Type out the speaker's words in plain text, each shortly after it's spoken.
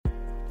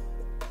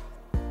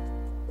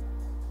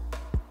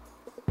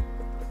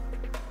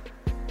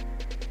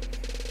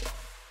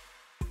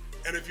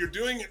And if you're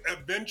doing a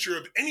venture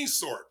of any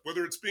sort,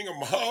 whether it's being a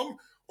mom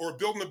or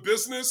building a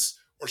business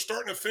or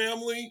starting a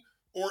family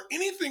or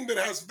anything that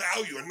has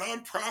value, a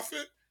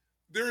nonprofit,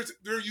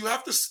 you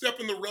have to step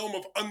in the realm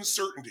of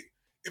uncertainty.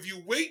 If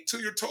you wait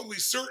till you're totally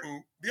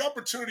certain, the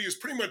opportunity is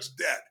pretty much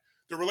dead.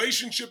 The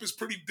relationship is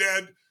pretty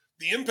dead.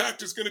 The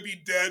impact is going to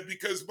be dead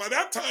because by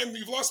that time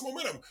you've lost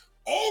momentum.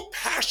 All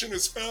passion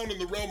is found in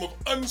the realm of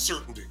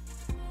uncertainty.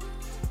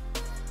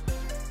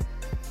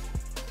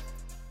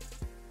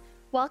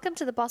 Welcome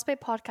to the Boss Babe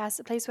Podcast,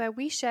 a place where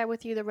we share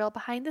with you the real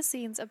behind the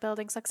scenes of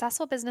building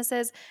successful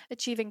businesses,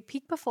 achieving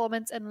peak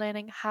performance, and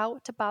learning how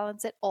to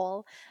balance it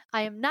all.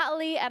 I am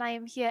Natalie, and I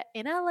am here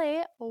in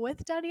LA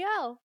with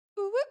Danielle.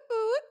 Ooh,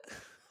 ooh.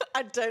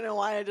 I don't know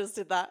why I just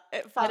did that.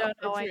 It felt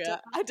appropriate.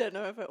 I don't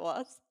know if it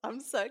was.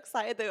 I'm so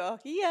excited that you're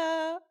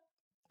here.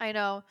 I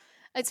know.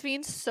 It's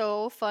been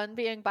so fun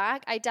being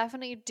back. I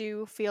definitely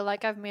do feel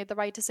like I've made the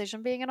right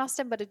decision being in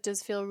Austin, but it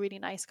does feel really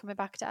nice coming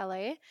back to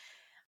LA.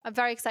 I'm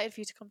very excited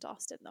for you to come to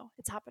Austin, though.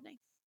 It's happening.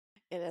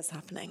 It is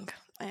happening.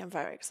 I am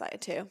very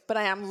excited too. But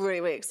I am really,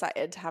 really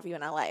excited to have you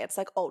in LA. It's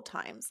like old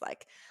times.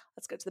 Like,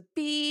 let's go to the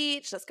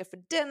beach. Let's go for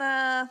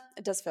dinner.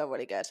 It does feel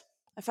really good.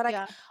 I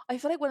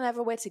feel like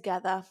whenever we're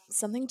together,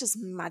 something just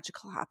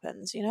magical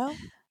happens, you know?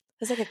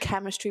 There's like a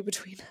chemistry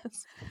between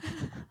us.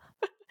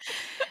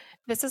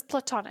 This is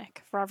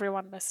platonic for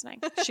everyone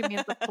listening. She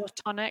means the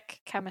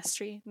platonic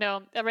chemistry.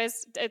 No, there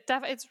is.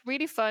 It's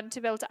really fun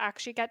to be able to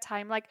actually get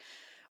time, like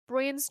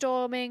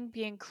brainstorming,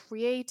 being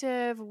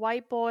creative,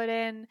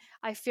 whiteboarding.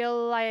 I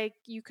feel like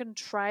you can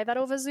try that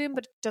over Zoom,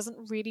 but it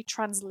doesn't really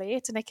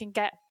translate, and it can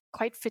get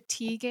quite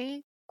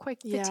fatiguing.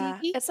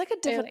 It's like a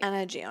different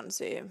energy on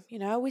Zoom. You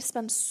know, we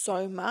spend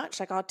so much,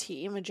 like our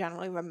team are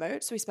generally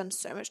remote, so we spend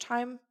so much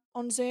time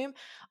on Zoom.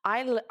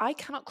 I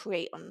cannot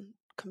create on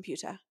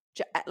computer,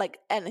 like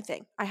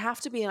anything. I have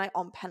to be like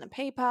on pen and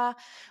paper,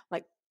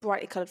 like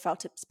brightly colored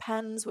felt tips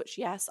pens, which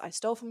yes, I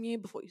stole from you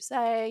before you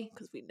say,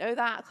 because we know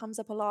that comes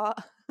up a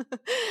lot.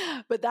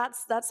 But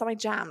that's my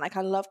jam. Like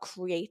I love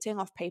creating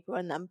off paper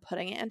and then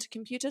putting it into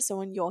computer. So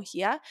when you're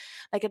here,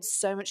 like it's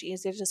so much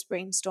easier to just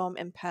brainstorm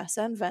in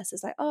person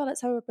versus like, oh,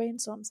 let's have a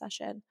brainstorm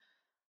session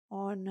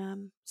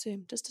on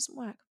Zoom. Just doesn't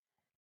work.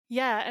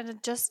 Yeah,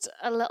 and just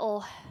a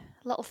little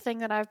thing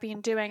that I've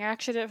been doing. I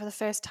actually did it for the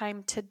first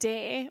time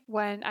today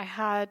when I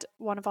had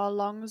one of our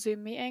long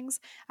Zoom meetings.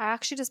 I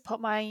actually just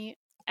put my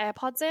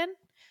AirPods in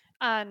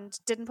and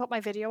didn't put my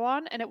video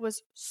on, and it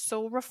was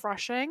so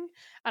refreshing.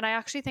 And I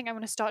actually think I'm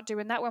going to start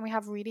doing that when we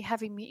have really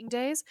heavy meeting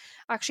days,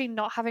 actually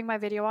not having my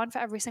video on for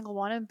every single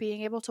one and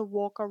being able to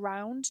walk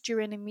around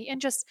during a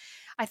meeting.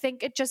 I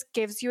think it just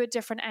gives you a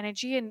different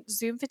energy, and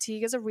Zoom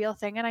fatigue is a real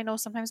thing. And I know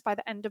sometimes by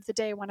the end of the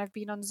day when I've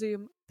been on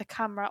Zoom, the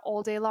camera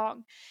all day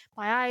long,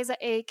 my eyes are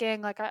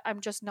aching, like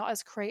I'm just not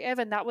as creative.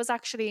 And that was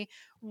actually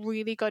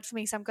really good for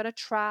me. So I'm going to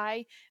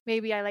try,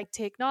 maybe I like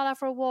take Nala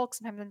for a walk.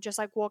 Sometimes I'm just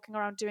like walking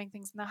around doing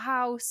things in the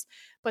house,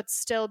 but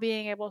still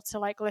being able to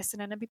like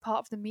listen in and be part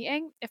of the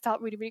meeting. It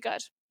felt really, really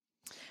good.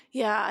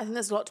 Yeah, I think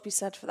there's a lot to be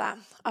said for that.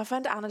 Our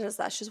friend Anna does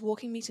that. She's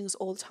walking meetings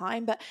all the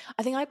time, but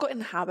I think I got in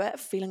the habit of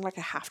feeling like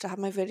I have to have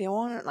my video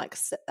on and like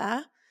sit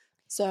there.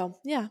 So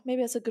yeah,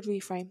 maybe it's a good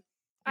reframe.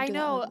 I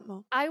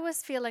know. I was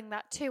feeling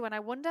that too, and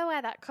I wonder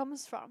where that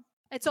comes from.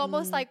 It's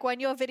almost like when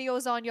your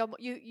video's on,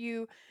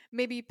 you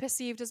maybe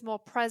perceived as more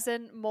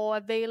present, more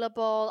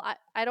available.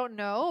 I don't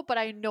know, but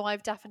I know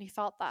I've definitely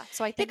felt that.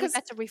 So I think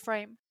that's a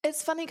reframe.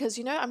 It's funny because,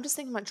 you know, I'm just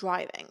thinking about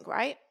driving,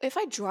 right? If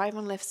I drive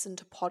and listen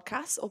to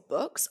podcasts or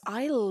books,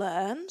 I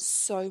learn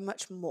so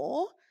much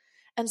more.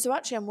 And so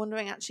actually, I'm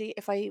wondering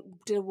if I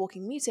did a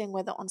walking meeting,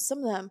 whether on some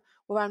of them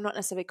where I'm not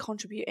necessarily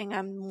contributing,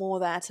 I'm more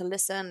there to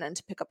listen and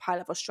to pick up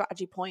high-level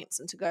strategy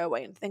points and to go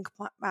away and think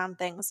around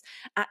things,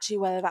 actually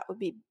whether that would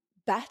be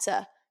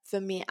better for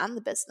me and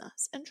the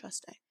business.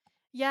 Interesting.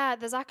 Yeah,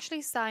 there's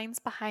actually science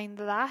behind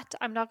that.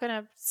 I'm not going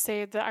to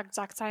say the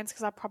exact science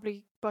because I'll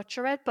probably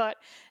butcher it, but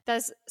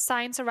there's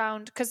science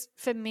around, because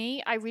for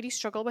me, I really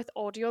struggle with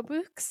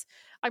audiobooks.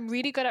 I'm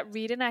really good at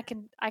reading. I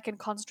can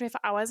concentrate for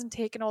hours and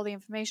take in all the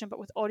information, but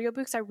with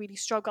audiobooks, I really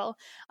struggle.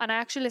 And I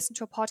actually listened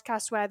to a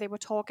podcast where they were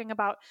talking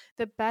about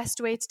the best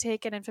way to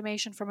take in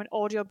information from an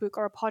audiobook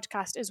or a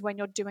podcast is when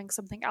you're doing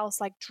something else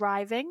like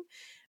driving,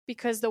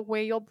 because the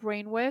way your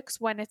brain works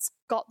when it's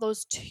got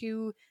those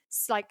two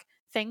like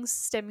things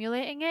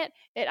stimulating it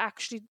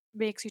actually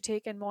makes you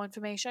take in more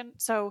information.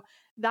 So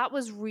that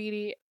was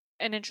really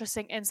an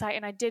interesting insight.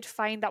 And I did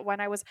find that when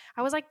I was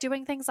like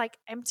doing things like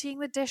emptying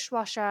the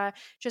dishwasher,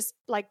 just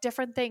like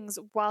different things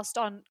whilst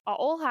on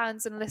all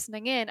hands and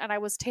listening in, and I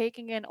was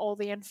taking in all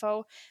the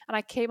info, and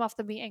I came off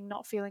the meeting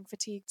not feeling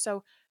fatigued.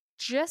 So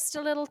just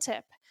a little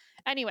tip.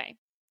 Anyway,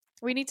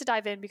 we need to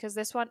dive in because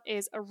this one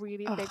is a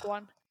really big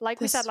one. Like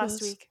we said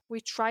last week,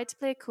 we tried to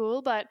play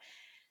cool, but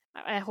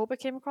I hope it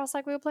came across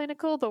like we were playing it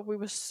cool, but we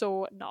were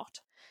so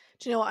not.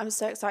 Do you know what? I'm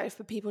so excited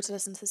for people to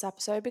listen to this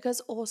episode because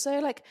also,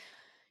 like,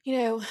 you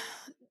know,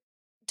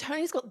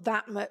 Tony's got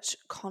that much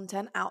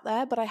content out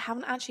there, but I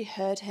haven't actually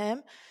heard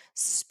him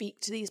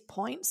speak to these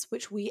points,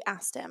 which we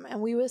asked him.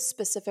 And we were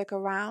specific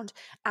around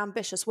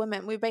ambitious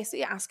women. We were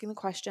basically asking the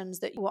questions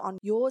that were on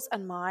yours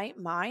and my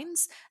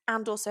minds,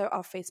 and also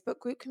our Facebook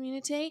group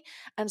community.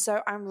 And so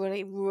I'm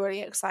really,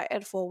 really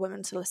excited for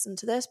women to listen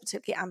to this,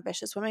 particularly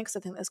ambitious women, because I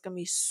think there's going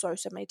to be so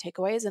many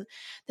takeaways. And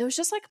there was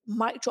just like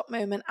mic drop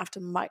moment after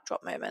mic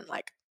drop moment.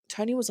 Like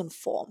Tony was on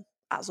form,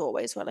 as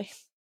always, really.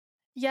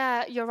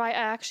 Yeah, you're right.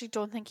 I actually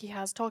don't think he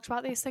has talked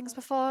about these things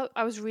before.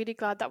 I was really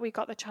glad that we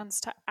got the chance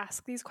to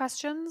ask these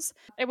questions.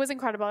 It was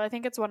incredible. I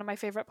think it's one of my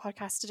favorite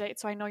podcasts to date.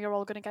 So I know you're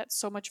all going to get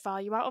so much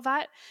value out of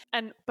that.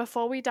 And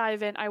before we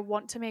dive in, I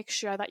want to make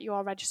sure that you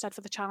are registered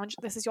for the challenge.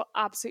 This is your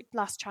absolute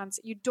last chance.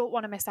 You don't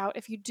want to miss out.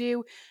 If you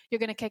do, you're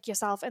going to kick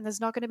yourself, and there's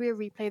not going to be a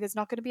replay. There's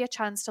not going to be a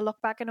chance to look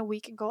back in a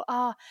week and go,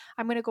 I'm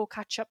going to go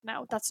catch up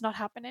now. That's not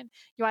happening.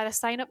 You either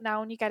sign up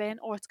now and you get in,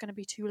 or it's going to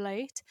be too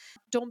late.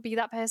 Don't be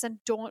that person.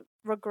 Don't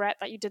regret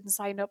that you didn't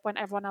sign up when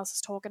everyone else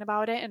is talking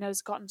about it and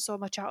has gotten so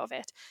much out of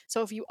it.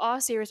 So if you are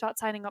serious about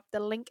signing up, the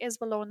link is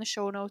below in the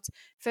show notes.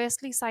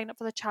 Firstly, sign up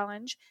for the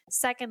challenge.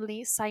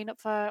 Secondly, sign up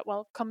for,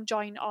 come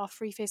join our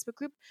free Facebook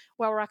group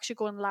where we're actually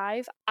going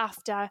live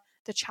after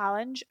the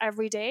challenge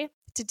every day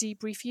to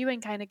debrief you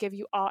and kind of give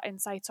you our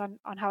insights on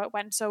how it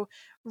went. So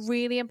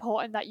really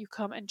important that you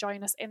come and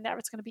join us in there.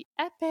 It's going to be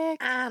epic.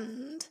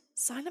 And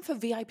sign up for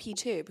VIP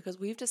too, because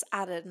we've just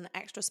added an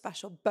extra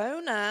special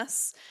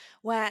bonus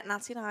where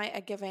Nancy and I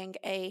are giving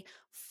a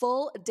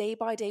full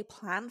day-by-day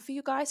plan for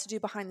you guys to do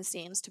behind the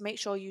scenes to make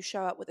sure you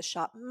show up with a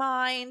sharp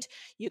mind.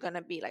 You're going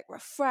to be like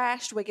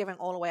refreshed. We're giving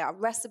all away our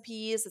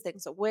recipes, the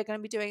things that we're going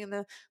to be doing in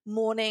the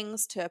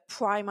mornings to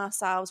prime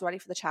ourselves ready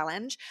for the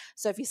challenge.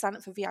 So if you sign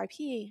up for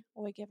VIP,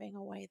 we're giving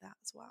away that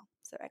as well.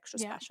 So extra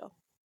special.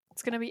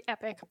 It's going to be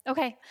epic.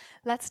 Okay,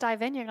 let's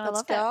dive in. You're going to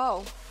love it.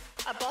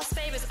 Let's go. A boss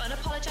babe is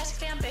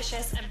unapologetically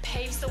ambitious and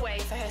paves the way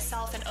for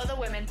herself and other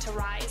women to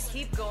rise.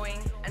 Keep going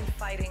and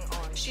fighting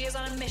on. She is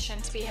on a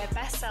mission to be her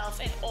best self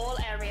in all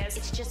areas.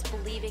 It's just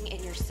believing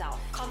in yourself.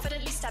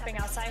 Confidently stepping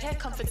outside her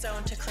comfort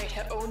zone to create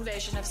her own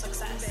version of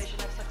success.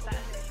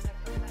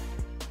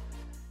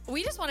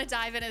 We just want to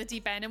dive in at the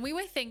deep end, and we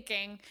were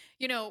thinking,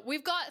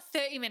 we've got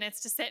 30 minutes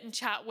to sit and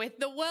chat with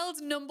the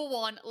world's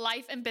 #1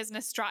 life and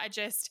business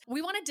strategist.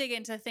 We want to dig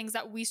into the things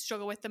that we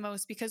struggle with the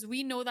most, because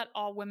we know that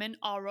our women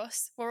are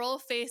us. We're all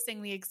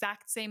facing the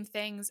exact same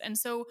things. And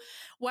so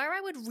where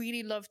I would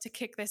really love to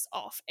kick this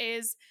off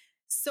is,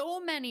 so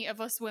many of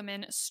us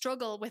women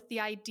struggle with the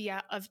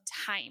idea of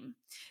time.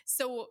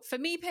 So for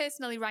me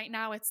personally right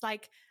now, it's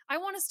like, I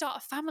want to start a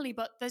family,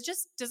 but there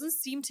just doesn't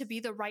seem to be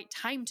the right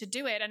time to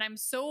do it. And I'm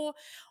so,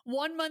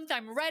 1 month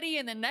I'm ready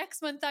and the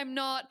next month I'm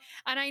not.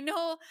 And I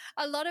know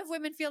a lot of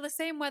women feel the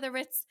same, whether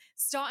it's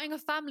starting a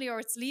family or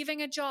it's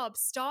leaving a job,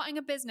 starting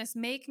a business,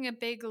 making a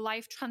big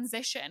life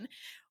transition.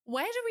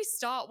 Where do we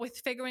start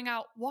with figuring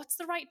out what's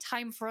the right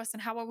time for us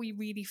and how are we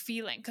really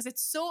feeling? Because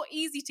it's so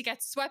easy to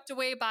get swept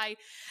away by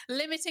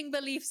limiting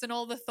beliefs and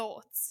all the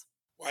thoughts.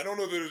 Well, I don't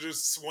know that there's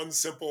just one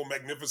simple,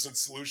 magnificent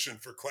solution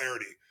for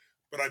clarity,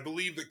 but I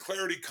believe that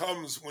clarity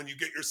comes when you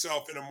get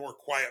yourself in a more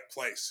quiet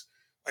place.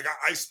 Like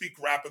I speak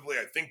rapidly,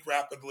 I think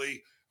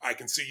rapidly. I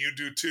can see you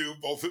do too,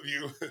 both of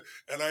you,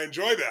 and I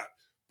enjoy that.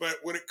 But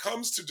when it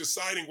comes to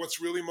deciding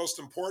what's really most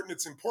important,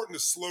 it's important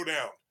to slow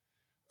down.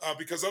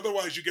 Because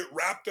otherwise you get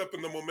wrapped up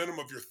in the momentum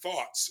of your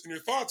thoughts, and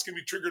your thoughts can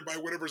be triggered by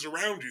whatever's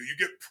around you. You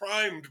get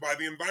primed by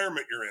the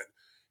environment you're in,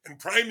 and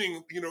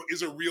priming,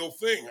 is a real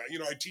thing.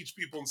 I teach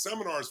people in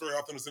seminars very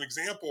often as an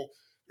example.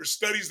 There's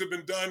studies that have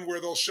been done where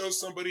they'll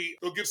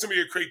give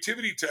somebody a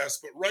creativity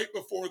test, but right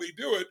before they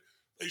do it,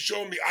 they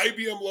show them the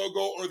IBM logo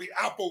or the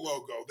Apple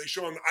logo. They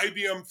show an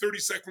IBM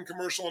 30-second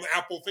commercial and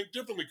Apple Think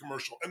Differently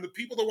commercial. And the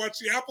people that watch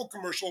the Apple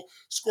commercial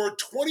scored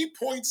 20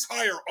 points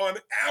higher on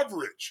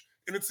average.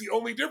 And it's the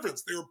only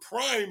difference. They're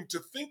primed to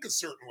think a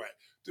certain way,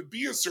 to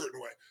be a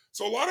certain way.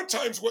 So a lot of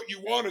times what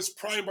you want is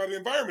primed by the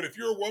environment. If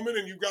you're a woman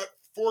and you've got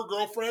 4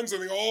 girlfriends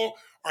and they all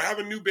are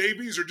having new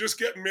babies or just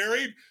getting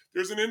married,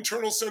 there's an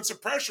internal sense of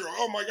pressure.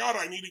 Oh my God,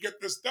 I need to get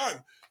this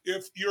done.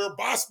 If you're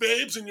boss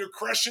babes and you're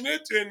crushing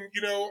it and,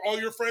 all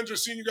your friends are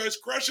seeing you guys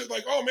crush it,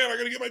 like, oh man, I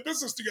got to get my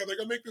business together. I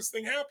got to make this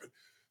thing happen.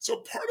 So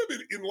part of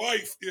it in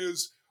life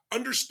is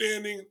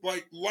understanding,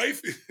 like,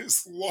 life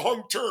is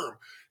long term.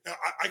 Now,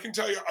 I can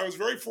tell you, I was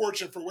very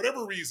fortunate for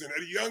whatever reason.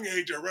 At a young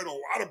age, I read a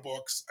lot of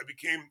books. I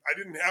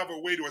didn't have a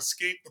way to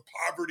escape the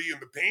poverty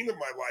and the pain of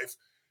my life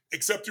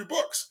except through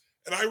books.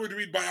 And I would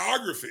read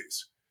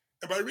biographies.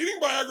 And by reading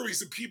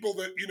biographies of people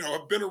that,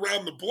 have been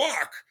around the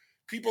block,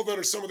 people that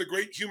are some of the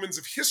great humans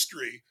of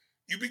history,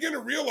 you begin to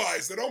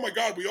realize that, oh my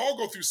God, we all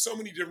go through so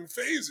many different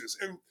phases.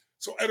 And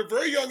so at a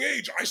very young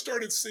age, I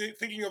started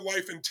thinking of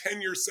life in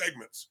 10-year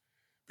segments.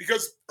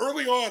 Because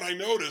early on, I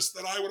noticed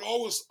that I would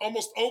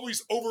almost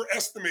always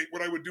overestimate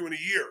what I would do in a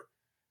year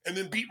and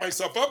then beat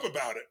myself up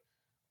about it.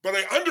 But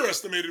I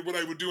underestimated what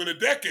I would do in a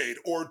decade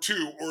or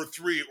 2 or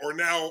 3, or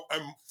now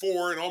I'm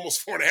 4 and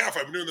almost 4.5.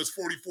 I've been doing this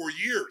 44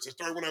 years. I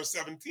started when I was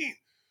 17.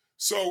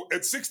 So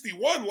at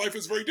 61, life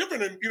is very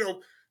different. And,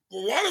 a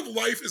lot of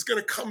life is going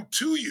to come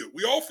to you.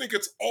 We all think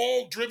it's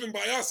all driven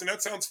by us. And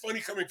that sounds funny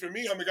coming from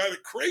me. I'm the guy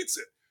that creates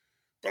it.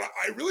 But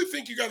I really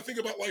think you got to think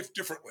about life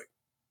differently.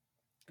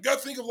 You got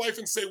to think of life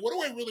and say, what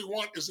do I really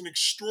want is an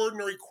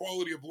extraordinary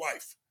quality of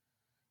life.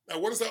 Now,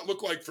 what does that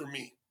look like for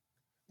me?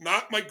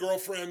 Not my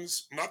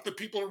girlfriends, not the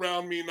people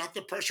around me, not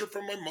the pressure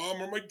from my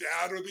mom or my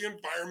dad or the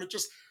environment.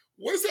 Just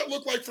what does that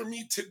look like for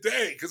me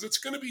today? Because it's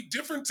going to be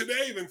different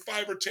today than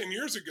 5 or 10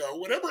 years ago,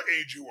 whatever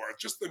age you are.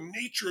 It's just the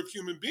nature of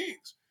human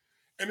beings.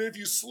 And if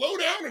you slow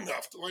down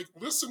enough to like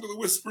listen to the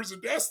whispers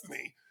of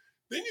destiny,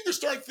 then you can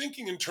start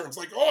thinking in terms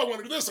like, oh, I want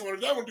to do this, I want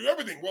to do that, I want to do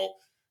everything. Well,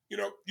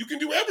 you can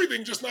do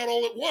everything, just not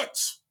all at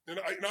once. And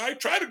I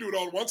try to do it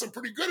all at once. I'm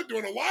pretty good at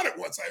doing a lot at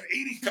once. I have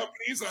 80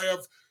 companies.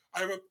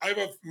 I have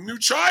a new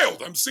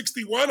child. I'm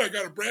 61. I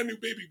got a brand new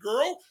baby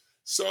girl.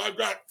 So I've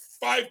got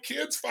 5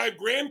 kids, 5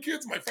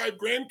 grandkids. My 5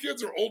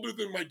 grandkids are older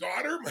than my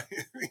daughter, my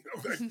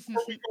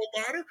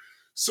 4-week-old daughter.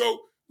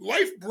 So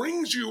life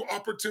brings you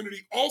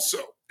opportunity also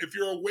if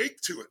you're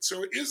awake to it.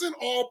 So it isn't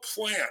all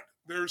planned.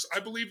 I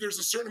believe there's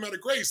a certain amount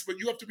of grace, but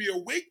you have to be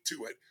awake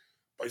to it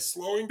by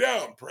slowing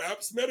down,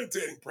 perhaps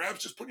meditating,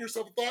 perhaps just putting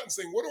yourself a thought and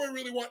saying, what do I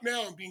really want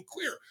now? And being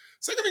clear.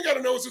 Second thing you got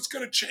to know is it's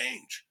going to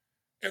change.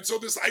 And so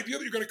this idea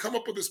that you're going to come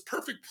up with this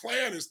perfect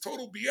plan is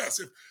total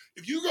BS.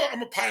 If you go,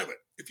 I'm a pilot.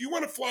 If you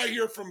want to fly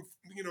here from,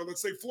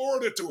 let's say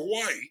Florida to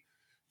Hawaii,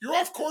 you're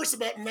off course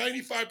about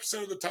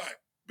 95% of the time.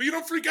 But you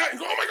don't freak out and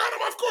go, oh my God,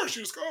 I'm off course.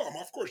 You just go, oh, I'm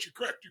off course. You're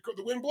correct.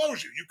 The wind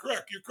blows you. You're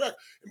correct.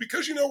 And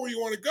because you know where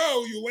you want to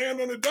go, you land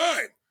on a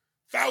dime.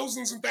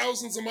 Thousands and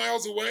thousands of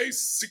miles away,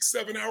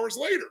 6-7 hours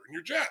later in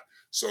your jet.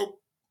 So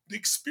the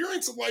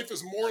experience of life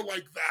is more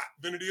like that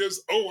than it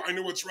is, oh, I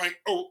know what's right.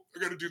 Oh, I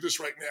got to do this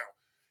right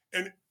now.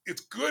 And it's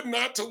good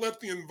not to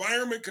let the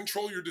environment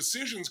control your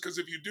decisions, because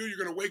if you do, you're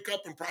going to wake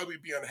up and probably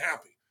be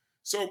unhappy.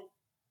 So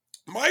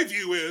my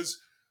view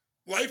is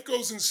life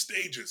goes in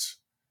stages.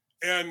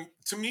 And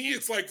to me,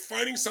 it's like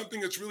finding something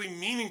that's really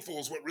meaningful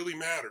is what really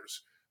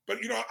matters. But,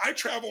 I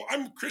travel.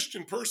 I'm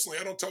Christian personally.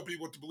 I don't tell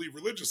people what to believe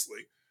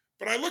religiously.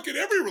 But I look at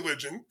every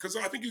religion because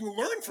I think you can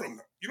learn from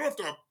them. You don't have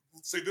to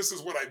say this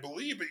is what I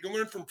believe, but you can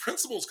learn from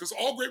principles, because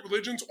all great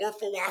religions or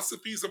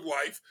philosophies of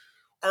life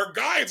are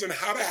guides on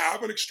how to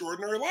have an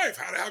extraordinary life,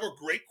 how to have a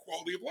great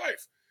quality of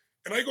life.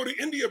 And I go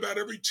to India about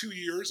every 2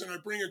 years, and I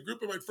bring a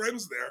group of my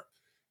friends there,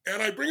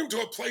 and I bring them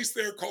to a place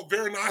there called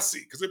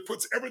Varanasi, because it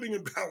puts everything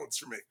in balance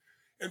for me.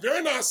 And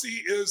Varanasi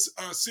is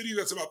a city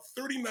that's about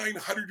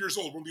 3,900 years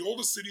old, one of the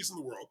oldest cities in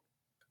the world.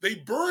 They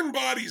burn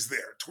bodies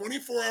there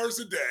 24 hours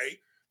a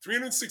day,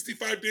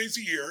 365 days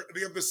a year.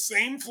 They have the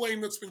same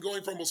flame that's been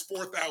going for almost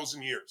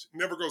 4,000 years. It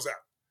never goes out.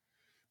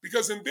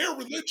 Because in their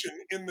religion,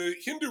 in the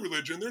Hindu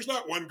religion, there's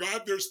not one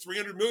God, there's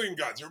 300 million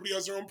gods. Everybody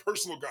has their own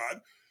personal God.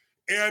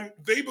 And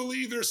they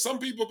believe, some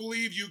people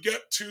believe you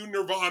get to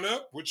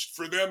nirvana, which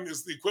for them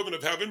is the equivalent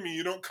of heaven, meaning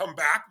you don't come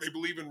back. They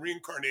believe in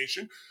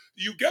reincarnation.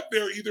 You get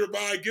there either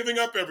by giving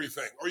up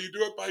everything, or you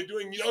do it by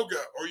doing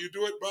yoga, or you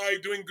do it by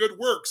doing good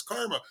works,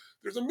 karma.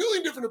 There's a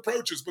million different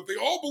approaches, but they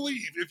all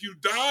believe if you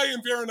die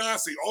in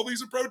Varanasi, all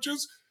these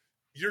approaches,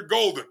 you're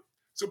golden.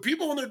 So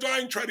people, when they're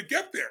dying, try to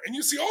get there. And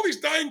you see all these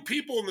dying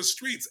people in the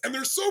streets, and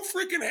they're so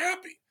freaking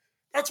happy.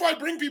 That's why I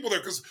bring people there,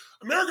 because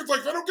Americans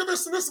like, if I don't get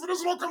this and this, if it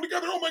doesn't all come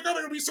together, oh my God,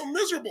 I'm going to be so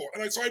miserable.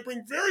 And so I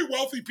bring very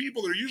wealthy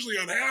people that are usually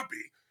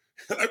unhappy,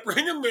 and I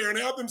bring them there and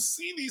have them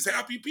see these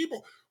happy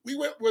people. We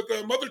went with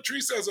Mother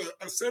Teresa as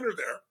a center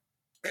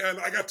there,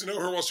 and I got to know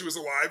her while she was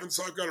alive, and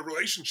so I've got a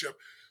relationship.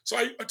 So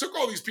I took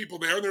all these people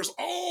there, and there's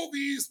all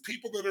these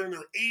people that are in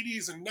their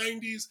 80s and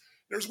 90s.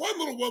 There's one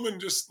little woman,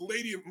 just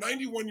lady,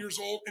 91 years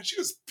old, and she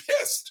was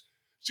pissed.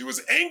 She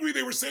was angry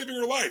they were saving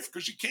her life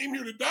because she came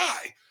here to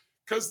die.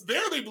 Because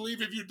there they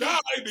believe if you die,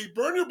 they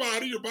burn your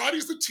body. Your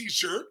body's the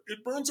t-shirt.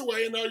 It burns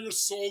away, and now your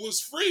soul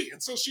is free.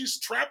 And so she's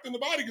trapped in the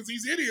body because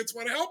these idiots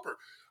want to help her.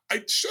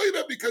 I show you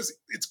that because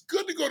it's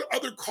good to go to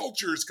other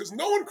cultures, because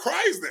no one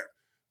cries there.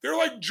 They're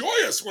like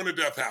joyous when a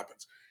death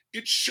happens.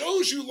 It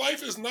shows you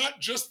life is not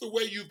just the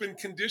way you've been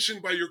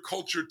conditioned by your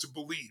culture to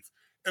believe.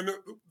 And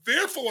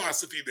their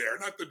philosophy there,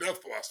 not the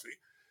death philosophy,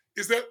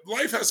 is that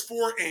life has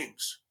 4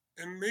 aims.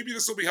 And maybe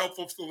this will be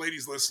helpful for the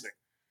ladies listening.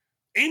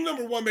 Aim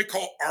number 1, they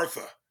call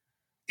Artha.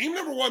 Aim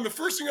number 1, the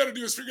first thing you got to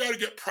do is figure out how to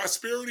get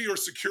prosperity or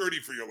security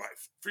for your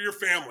life, for your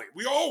family.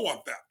 We all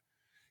want that.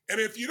 And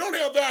if you don't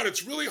have that,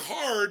 it's really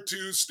hard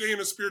to stay in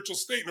a spiritual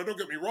state. Now, don't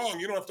get me wrong.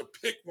 You don't have to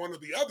pick one or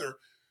the other.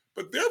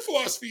 But their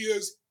philosophy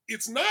is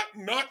it's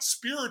not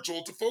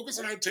spiritual to focus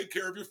on how to take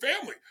care of your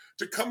family,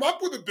 to come up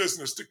with a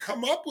business, to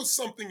come up with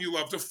something you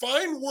love, to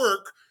find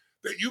work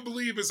that you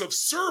believe is of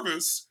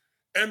service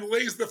and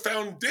lays the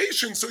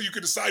foundation so you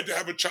could decide to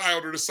have a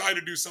child or decide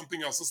to do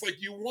something else. It's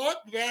like you want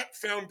that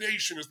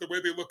foundation is the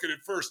way they look at it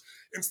first,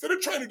 instead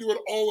of trying to do it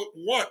all at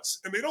once.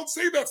 And they don't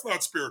say that's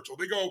not spiritual.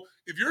 They go,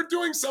 if you're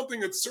doing something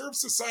that serves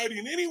society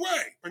in any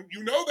way, and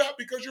you know that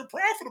because you're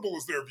profitable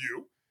is their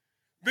view,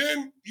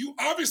 then you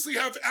obviously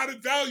have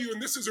added value. And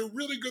this is a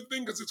really good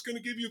thing because it's going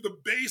to give you the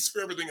base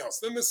for everything else.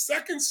 Then the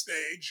second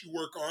stage you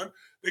work on,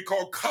 they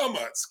call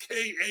Kama. It's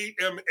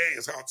K-A-M-A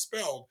is how it's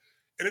spelled.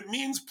 And it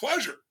means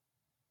pleasure.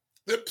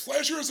 that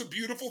pleasure is a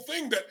beautiful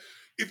thing, that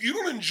if you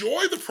don't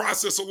enjoy the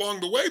process along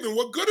the way, then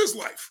what good is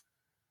life?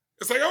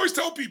 It's like I always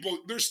tell people,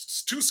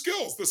 there's two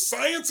skills: the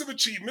science of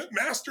achievement,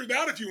 master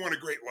that if you want a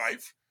great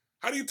life.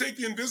 How do you take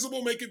the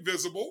invisible, make it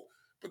visible?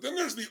 But then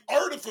there's the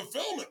art of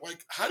fulfillment.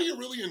 Like, how do you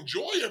really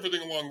enjoy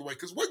everything along the way?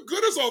 Because what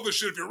good is all this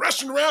shit if you're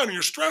rushing around and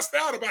you're stressed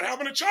out about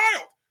having a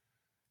child,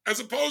 as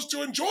opposed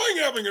to enjoying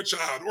having a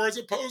child, or as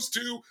opposed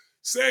to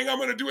saying, I'm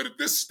going to do it at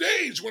this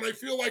stage when I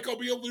feel like I'll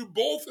be able to do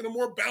both in a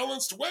more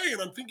balanced way.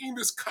 And I'm thinking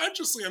this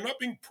consciously. I'm not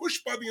being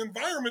pushed by the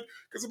environment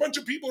because a bunch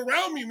of people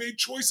around me made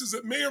choices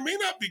that may or may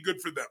not be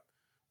good for them.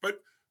 But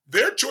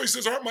their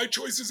choices aren't my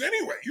choices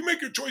anyway. You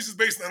make your choices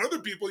based on other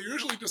people, you're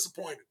usually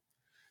disappointed.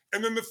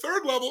 And then the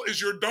third level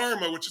is your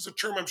dharma, which is a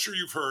term I'm sure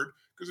you've heard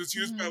because it's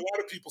used by a lot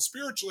of people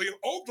spiritually. And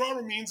all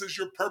dharma means is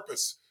your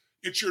purpose.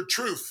 It's your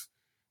truth.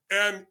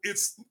 And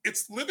it's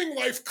living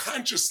life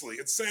consciously.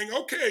 It's saying,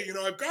 okay,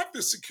 I've got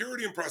this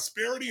security and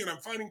prosperity, and I'm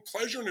finding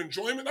pleasure and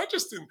enjoyment, not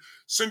just in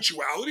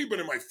sensuality, but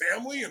in my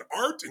family and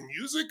art and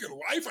music and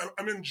life.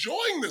 I'm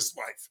enjoying this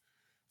life.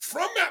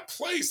 From that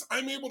place,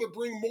 I'm able to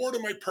bring more to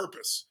my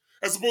purpose,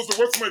 as opposed to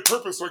what's my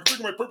purpose so I can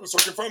bring my purpose so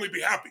I can finally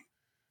be happy.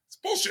 It's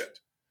bullshit.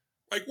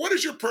 Like, what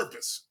is your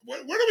purpose?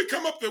 Where do we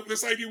come up with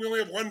this idea we only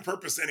have one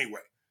purpose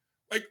anyway?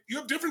 Like, you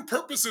have different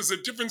purposes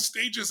at different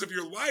stages of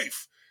your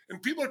life. And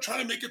people are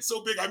trying to make it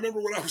so big. I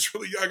remember when I was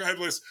really young, I had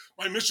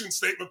my mission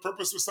statement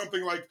purpose was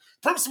something like,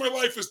 purpose of my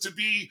life is to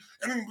be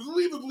an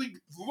unbelievably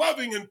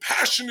loving and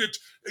passionate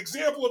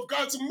example of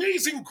God's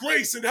amazing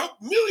grace and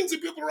help millions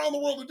of people around the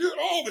world to do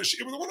all this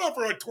shit. It went on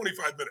for like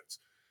 25 minutes.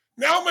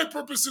 Now my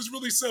purpose is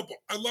really simple.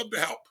 I love to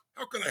help.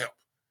 How can I help?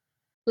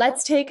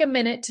 Let's take a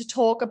minute to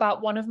talk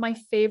about one of my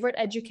favorite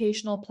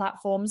educational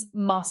platforms,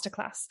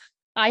 Masterclass.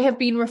 I have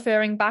been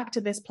referring back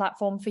to this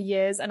platform for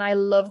years, and I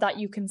love that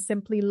you can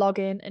simply log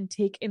in and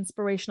take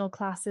inspirational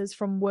classes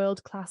from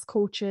world-class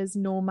coaches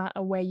no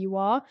matter where you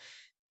are.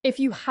 If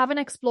you haven't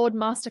explored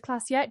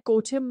Masterclass yet,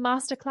 go to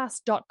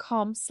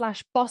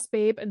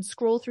masterclass.com/bossbabe and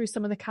scroll through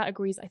some of the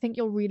categories. I think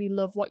you'll really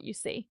love what you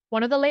see.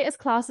 One of the latest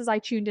classes I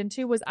tuned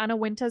into was Anna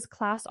Wintour's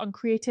class on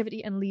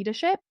creativity and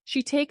leadership.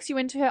 She takes you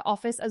into her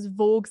office as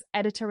Vogue's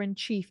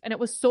editor-in-chief, and it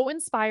was so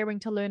inspiring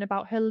to learn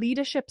about her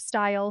leadership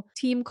style,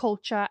 team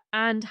culture,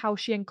 and how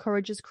she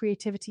encourages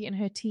creativity in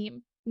her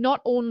team.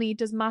 Not only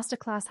does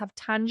Masterclass have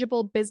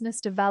tangible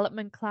business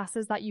development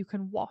classes that you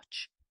can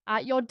watch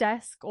at your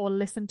desk or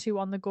listen to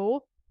on the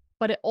go,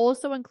 but it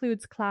also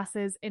includes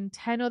classes in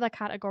 10 other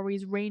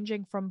categories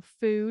ranging from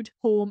food,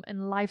 home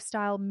and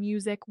lifestyle,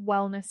 music,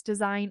 wellness,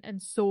 design,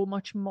 and so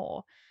much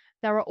more.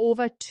 There are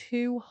over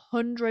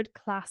 200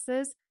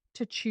 classes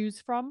to choose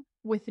from,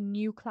 with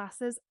new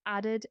classes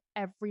added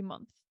every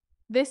month.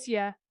 This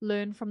year,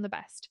 learn from the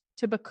best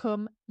to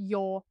become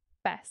your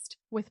best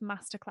with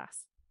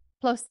Masterclass.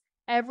 Plus,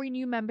 every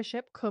new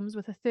membership comes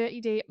with a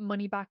 30-day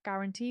money-back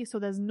guarantee, so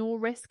there's no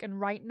risk. And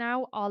right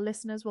now, our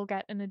listeners will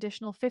get an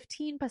additional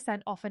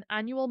 15% off an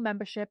annual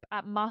membership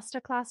at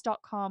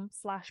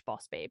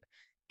masterclass.com/bossbabe.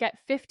 Get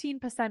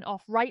 15%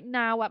 off right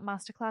now at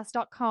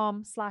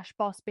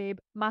masterclass.com/bossbabe,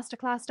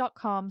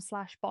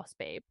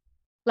 masterclass.com/bossbabe.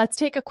 Let's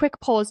take a quick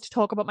pause to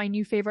talk about my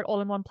new favorite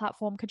all-in-one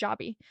platform,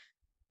 Kajabi.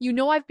 You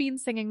know I've been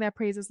singing their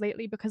praises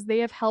lately because they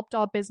have helped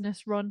our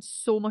business run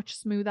so much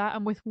smoother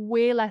and with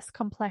way less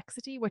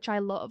complexity, which I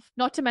love.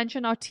 Not to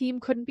mention our team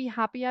couldn't be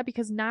happier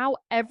because now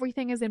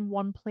everything is in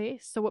one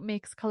place, so it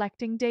makes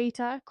collecting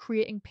data,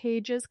 creating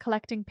pages,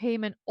 collecting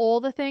payment,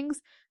 all the things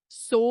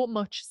so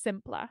much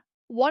simpler.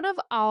 One of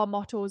our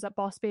mottos at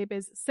Boss Babe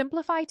is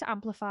simplify to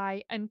amplify,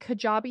 and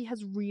Kajabi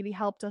has really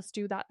helped us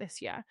do that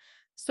this year.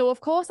 So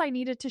of course I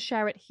needed to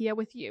share it here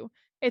with you.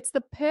 It's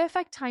the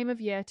perfect time of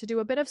year to do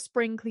a bit of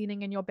spring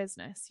cleaning in your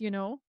business,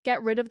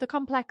 Get rid of the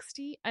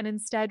complexity and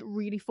instead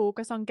really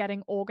focus on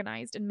getting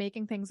organized and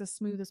making things as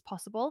smooth as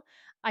possible.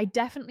 I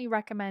definitely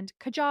recommend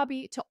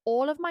Kajabi to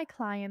all of my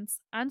clients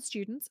and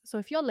students. So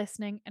if you're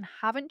listening and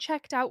haven't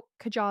checked out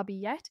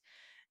Kajabi yet,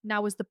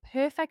 now is the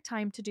perfect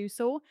time to do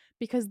so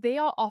because they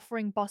are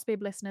offering Boss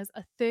Babe listeners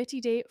a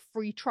 30-day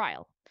free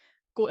trial.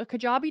 Go to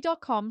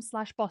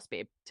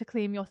kajabi.com/bossbabe to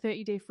claim your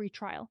 30-day free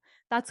trial.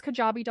 That's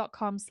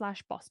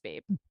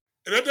kajabi.com/bossbabe. And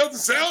that doesn't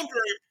sound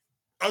very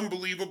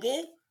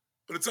unbelievable,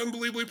 but it's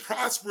unbelievably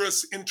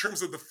prosperous in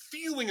terms of the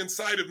feeling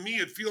inside of me.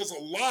 It feels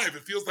alive.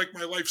 It feels like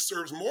my life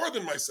serves more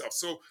than myself.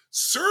 So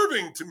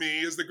serving to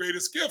me is the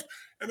greatest gift.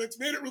 And it's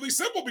made it really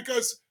simple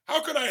because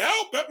how can I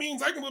help? That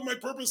means I can live my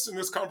purpose in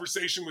this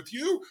conversation with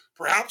you,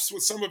 perhaps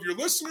with some of your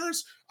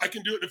listeners. I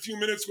can do it in a few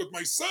minutes with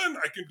my son.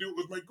 I can do it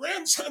with my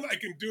grandson. I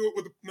can do it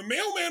with the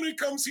mailman who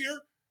comes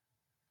here.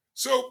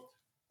 So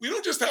we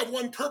don't just have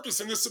one purpose,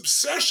 and this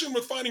obsession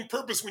with finding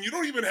purpose when you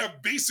don't even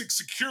have basic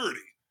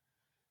security.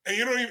 And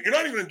you're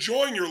not even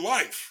enjoying your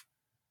life.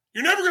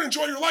 You're never going to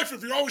enjoy your life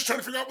if you're always trying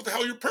to figure out what the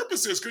hell your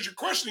purpose is, because you're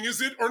questioning, is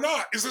it or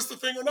not? Is this the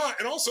thing or not?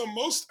 And also,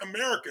 most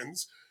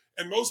Americans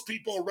and most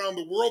people around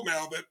the world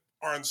now that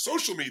are on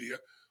social media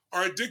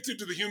are addicted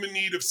to the human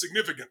need of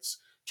significance,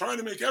 trying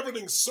to make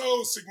everything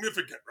so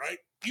significant, right?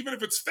 Even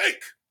if it's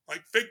fake,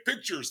 like fake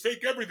pictures,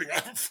 fake everything. I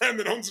have a friend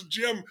that owns a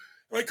gym,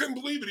 And I couldn't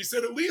believe it. He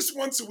said at least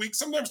once a week,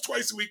 sometimes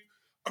twice a week,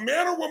 a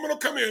man or woman will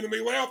come in and they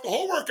lay out the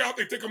whole workout.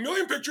 They take a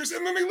million pictures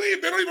and then they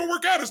leave. They don't even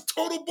work out. It's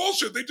total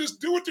bullshit. They just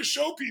do it to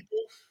show people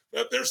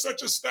that they're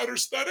such a stud or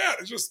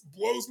studette. It just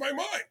blows my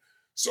mind.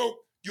 So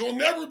you'll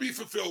never be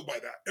fulfilled by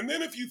that. And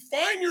then if you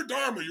find your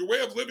dharma, your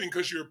way of living,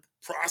 because you're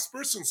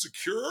prosperous and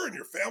secure and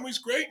your family's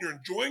great and you're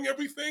enjoying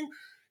everything,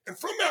 and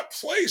from that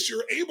place,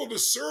 you're able to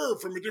serve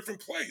from a different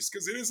place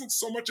because it isn't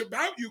so much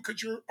about you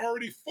because you're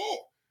already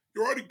full.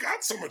 You already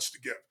got so much to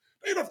give.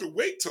 Now, you don't have to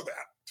wait till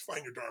that to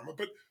find your dharma,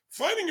 but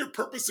finding your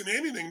purpose in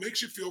anything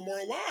makes you feel more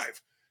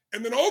alive.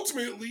 And then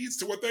ultimately it leads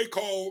to what they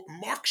call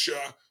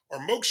moksha or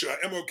moksha,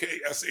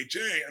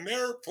 M-O-K-S-H-A. And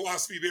their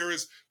philosophy there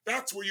is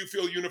that's where you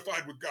feel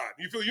unified with God.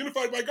 You feel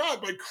unified by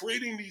God by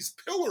creating these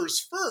pillars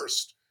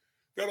first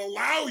that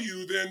allow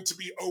you then to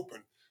be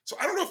open. So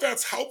I don't know if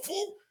that's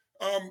helpful.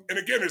 And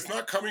again, it's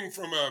not coming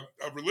from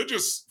a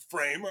religious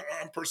frame.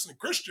 I'm personally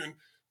Christian,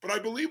 but I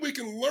believe we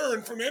can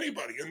learn from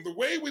anybody. And the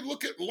way we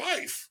look at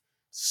life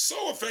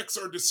so affects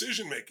our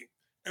decision making.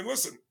 And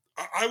listen,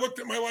 I looked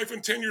at my life in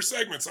 10-year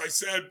segments. I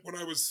said when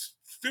I was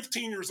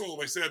 15 years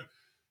old, I said,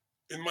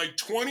 in my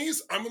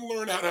 20s, I'm going to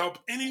learn how to help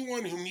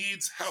anyone who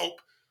needs help.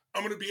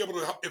 I'm going to be able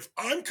to help. If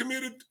I'm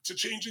committed to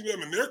changing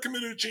them and they're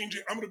committed to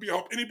changing, I'm going to be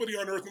help anybody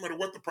on earth no matter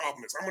what the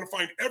problem is. I'm going to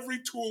find every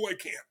tool I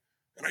can.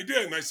 And I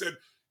did. And I said,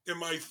 in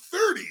my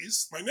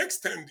 30s, my next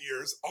 10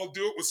 years, I'll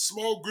do it with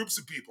small groups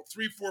of people,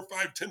 3, 4,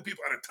 5, 10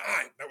 people at a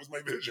time. That was my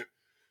vision.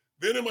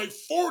 Then in my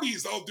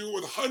 40s, I'll do it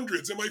with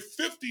hundreds. In my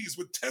 50s,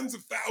 with tens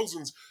of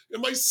thousands. In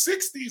my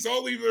 60s,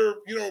 I'll either,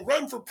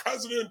 run for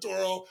president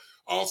or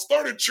I'll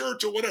start a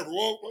church or whatever.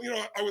 Well,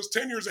 I was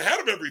 10 years ahead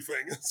of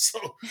everything. So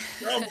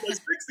now in my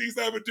 60s,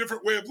 I have a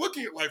different way of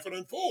looking at life and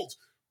unfolds.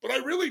 But I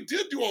really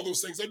did do all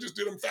those things. I just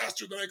did them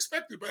faster than I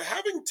expected. But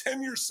having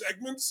 10-year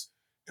segments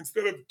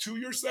instead of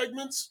 2-year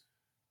segments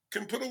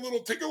can take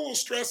a little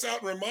stress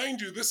out and remind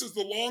you this is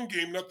the long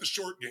game, not the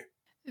short game.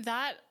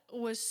 That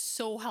was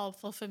so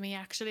helpful for me,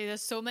 actually.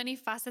 There's so many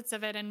facets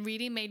of it and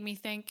really made me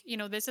think,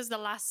 this is the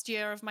last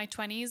year of my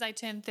 20s. I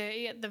turned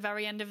 30 at the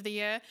very end of the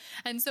year.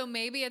 And so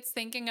maybe it's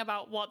thinking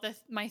about what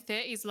my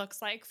 30s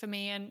looks like for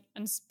me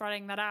and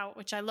spreading that out,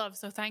 which I love.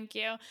 So thank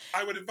you.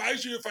 I would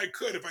advise you if I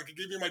could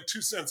give you my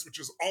 2 cents, which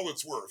is all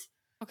it's worth.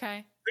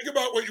 Okay. Think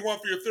about what you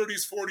want for your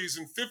 30s, 40s,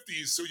 and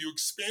 50s so you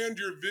expand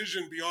your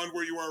vision beyond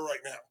where you are right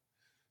now.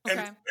 And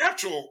okay. It's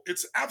natural.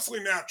 It's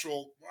absolutely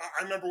natural.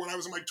 I remember when I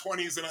was in my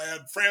 20s and I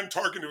had Fran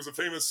Tarkenton, who was a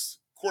famous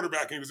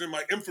quarterback, and he was in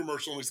my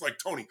infomercial, and he's like,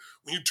 Tony,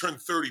 when you turn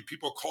 30,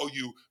 people call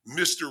you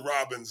Mr.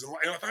 Robbins. And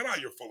I thought,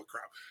 you're full of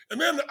crap.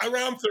 And then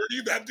around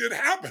 30, that did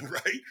happen,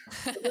 right?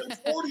 And then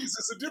 40s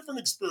is a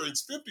different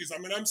experience. 50s,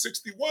 I'm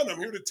 61. I'm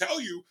here to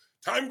tell you,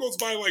 time goes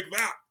by like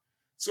that.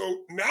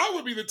 So now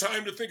would be the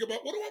time to think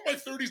about what do I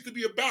want my 30s to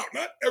be about?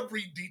 Not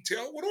every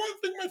detail. What do I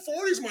think my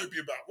 40s might be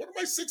about? What do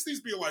my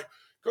 60s be like?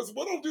 Because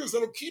what it'll do is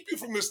it'll keep you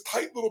from this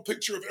tight little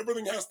picture of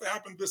everything has to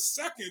happen this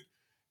second,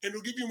 and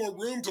it'll give you more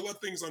room to let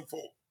things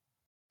unfold.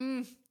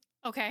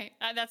 Okay,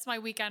 that's my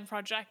weekend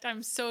project.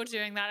 I'm so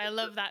doing that. I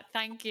love that.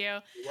 Thank you.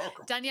 You're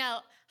welcome.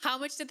 Danielle, how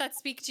much did that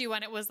speak to you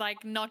when it was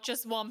like not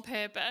just one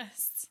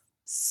purpose?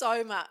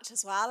 So much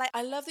as well.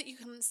 I love that you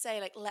can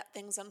say let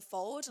things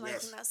unfold. And yes. I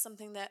think that's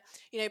something that,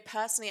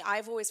 personally,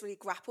 I've always really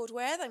grappled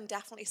with. I'm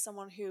definitely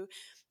someone who,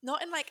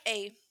 not in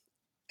a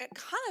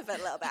kind of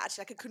a little bit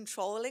actually a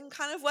controlling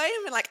kind of way.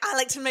 I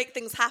like to make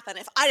things happen.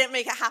 If I don't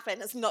make it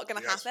happen, it's not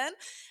going to happen.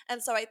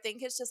 And so I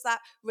think it's just that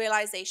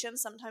realization,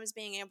 sometimes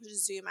being able to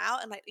zoom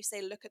out and like you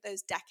say, look at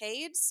those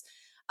decades.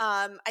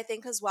 I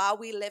think as well,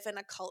 we live in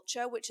a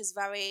culture which is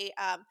very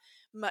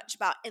much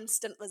about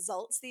instant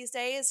results these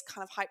days,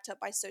 kind of hyped up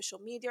by social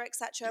media,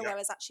 etc. Yeah.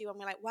 Whereas actually when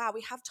we're like, wow,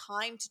 we have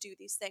time to do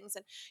these things.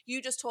 And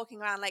you just talking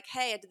around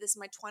hey, I did this in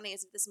my 20s, I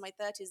did this in my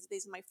 30s, I did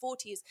this in my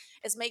 40s,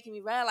 is making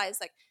me realize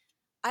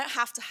I don't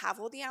have to have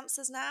all the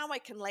answers now. I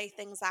can lay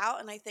things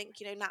out. And I think,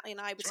 Natalie and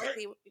I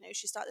particularly,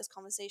 she started this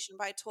conversation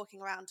by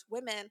talking around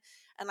women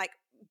and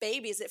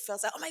babies. It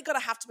feels like, oh my God, I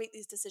have to make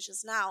these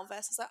decisions now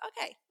versus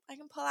okay, I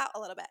can pull out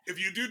a little bit.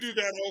 If you do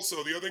that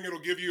also, the other thing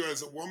it'll give you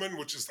as a woman,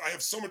 which is, I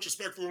have so much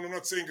respect for women. I'm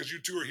not saying because you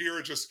two are here,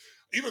 it's just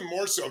even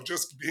more so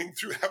just being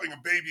through having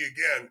a baby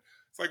again.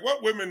 It's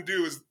what women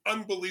do is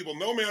unbelievable.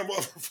 No man will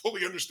ever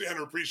fully understand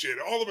or appreciate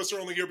it. All of us are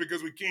only here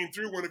because we came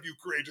through one of you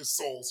courageous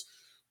souls.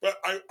 But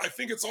I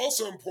think it's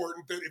also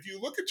important that if you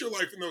look at your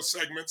life in those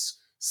segments,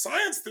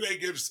 science today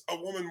gives a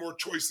woman more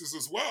choices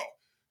as well.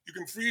 You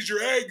can freeze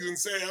your eggs and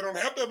say, I don't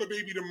have to have a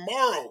baby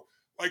tomorrow.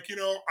 I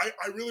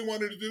really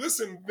wanted to do this,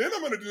 and then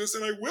I'm going to do this,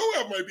 and I will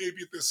have my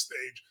baby at this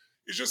stage.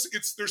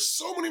 There's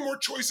so many more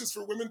choices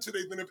for women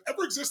today than have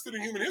ever existed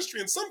in human history.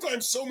 And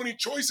sometimes so many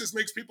choices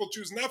makes people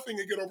choose nothing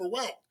and get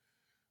overwhelmed.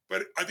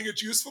 But I think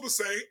it's useful to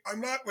say, I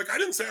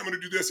didn't say I'm going to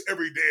do this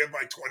every day of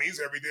my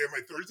 20s, every day of my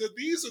 30s.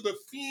 These are the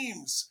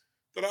themes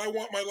that I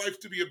want my life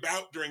to be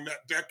about during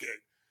that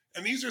decade.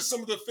 And these are some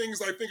of the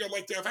things I think I'd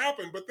like to have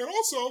happen. But then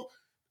also,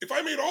 if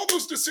I made all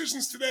those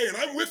decisions today, and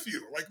I'm with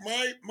you,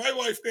 my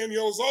life,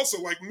 Danielle, is also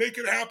make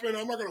it happen.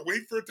 I'm not going to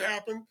wait for it to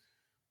happen.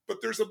 But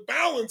there's a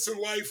balance in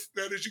life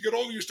that as you get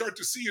older, you start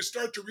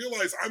to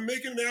realize I'm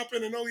making it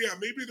happen. And oh yeah,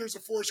 maybe there's a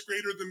force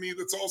greater than me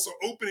that's also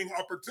opening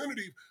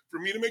opportunity for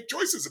me to make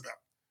choices about.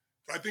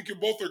 I think you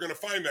both are going to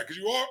find that because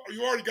you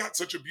already got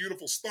such a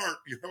beautiful start.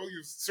 You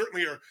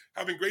certainly are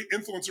having great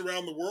influence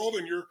around the world,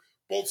 and you're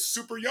both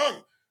super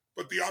young.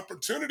 But the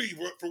opportunity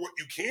for what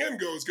you can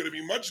go is going to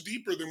be much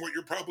deeper than what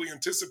you're probably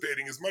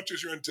anticipating, as much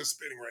as you're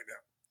anticipating right now.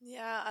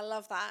 Yeah, I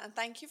love that. And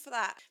thank you for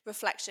that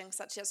reflection because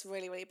that's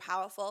really, really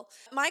powerful.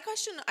 My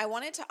question I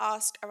wanted to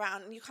ask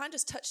around, and you kind of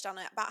just touched on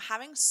it, about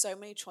having so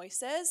many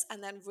choices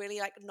and then really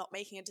like not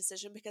making a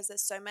decision because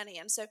there's so many.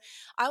 And so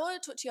I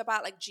want to talk to you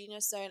about like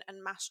genius zone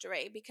and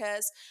mastery,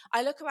 because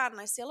I look around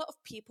and I see a lot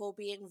of people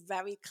being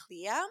very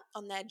clear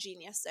on their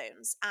genius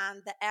zones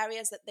and the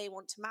areas that they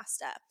want to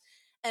master.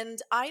 And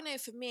I know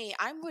for me,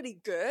 I'm really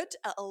good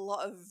at a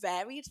lot of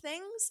varied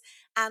things.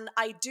 And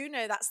I do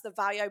know that's the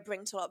value I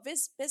bring to a lot of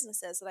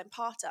businesses that I'm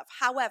part of.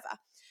 However,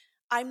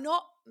 I'm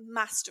not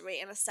mastery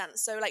in a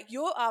sense. So like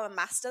you are a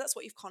master, that's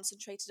what you've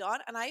concentrated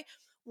on. And I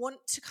want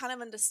to kind of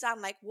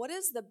understand like what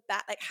is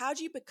like how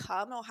do you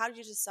become or how do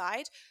you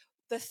decide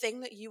the thing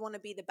that you want to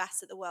be the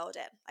best at the world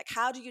in? Like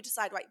how do you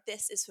decide, right,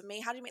 this is for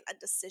me? How do you make that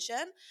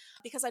decision?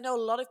 Because I know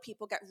a lot of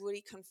people get really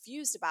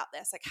confused about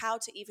this, like how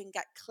to even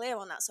get clear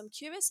on that. So I'm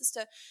curious as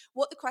to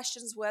what the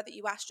questions were that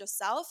you asked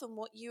yourself and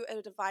what you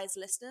would advise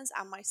listeners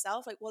and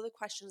myself, like what are the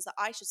questions that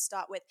I should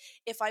start with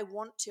if I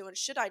want to, and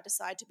should I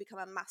decide to become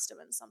a master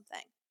in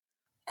something?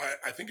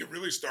 I think it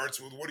really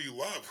starts with what do you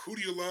love? Who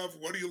do you love?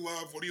 What do you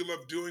love? What do you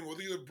love doing? What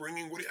do you love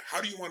bringing?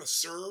 How do you want to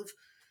serve?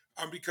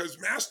 Because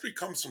mastery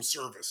comes from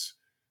service.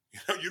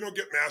 You don't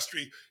get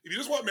mastery. If you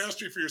just want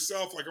mastery for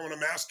yourself, like I want to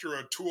master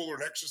a tool or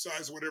an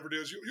exercise or whatever it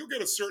is, you'll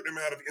get a certain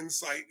amount of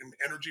insight and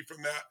energy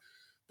from that.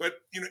 But,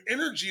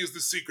 energy is the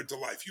secret to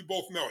life. You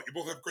both know it. You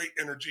both have great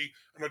energy.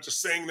 I'm not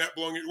just saying that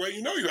blowing it away.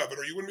 You know you have it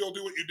or you wouldn't be able to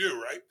do what you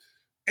do, right?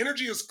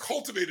 Energy is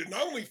cultivated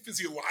not only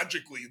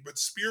physiologically, but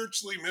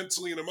spiritually,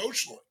 mentally, and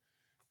emotionally.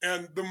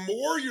 And the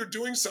more you're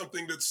doing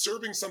something that's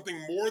serving something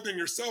more than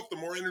yourself, the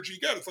more energy you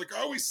get. It's like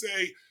I always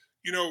say,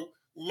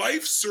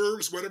 life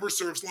serves whatever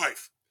serves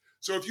life.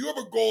 So if you have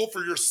a goal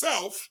for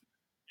yourself,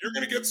 you're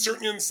going to get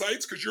certain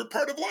insights because you're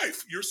part of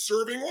life. You're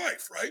serving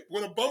life, right?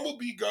 When a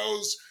bumblebee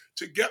goes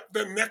to get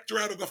the nectar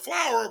out of the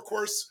flower, of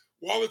course,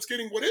 while it's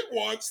getting what it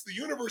wants, the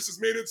universe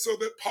has made it so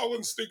that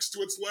pollen sticks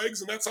to its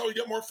legs, and that's how we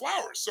get more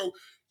flowers. So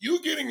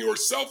you getting your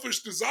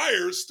selfish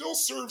desires still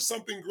serves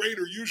something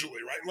greater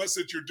usually, right? Unless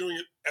you're doing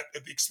it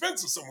at the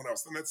expense of someone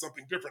else, then that's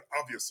something different,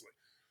 obviously.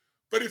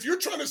 But if you're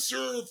trying to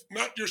serve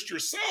not just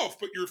yourself,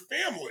 but your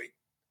family,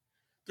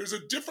 there's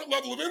a different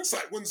level of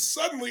insight. When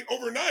suddenly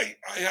overnight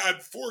I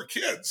had 4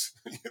 kids,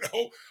 I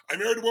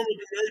married a woman who'd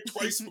been married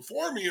twice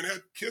before me and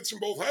had kids from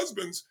both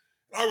husbands.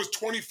 And I was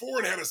 24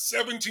 and had a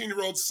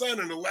 17-year-old son,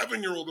 an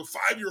 11-year-old,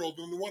 a 5-year-old,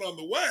 and the one on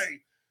the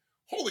way.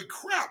 Holy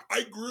crap,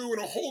 I grew in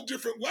a whole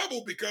different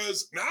level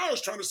because now I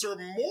was trying to serve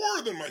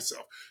more than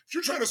myself. If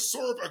you're trying to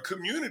serve a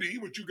community,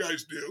 which you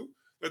guys do,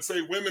 let's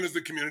say women is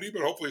the community,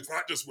 but hopefully it's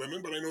not just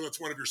women, but I know that's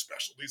one of your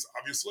specialties,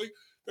 obviously,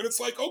 then it's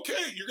like,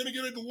 okay, you're going to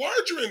get a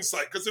larger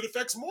insight because it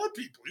affects more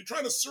people. You're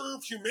trying to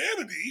serve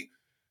humanity,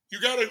 you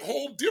got a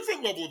whole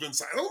different level of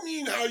insight. I don't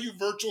mean how you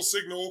virtual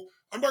signal.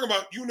 I'm talking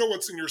about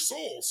what's in your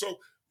soul. So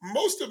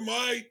most of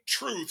my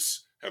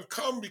truths have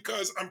come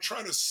because I'm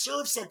trying to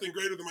serve something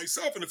greater than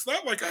myself. And it's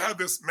not like I had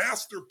this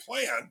master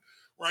plan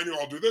where I knew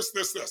I'll do this,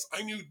 this, this.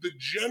 I knew the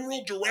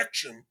general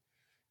direction.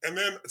 And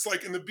then it's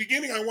like in the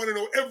beginning, I want to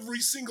know every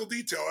single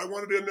detail. I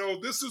wanted to know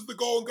this is the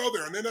goal and go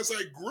there. And then as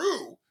I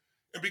grew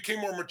and became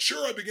more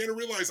mature, I began to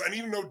realize I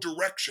need to know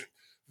direction.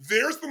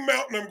 There's the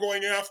mountain I'm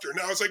going after.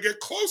 Now, as I get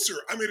closer,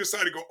 I may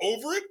decide to go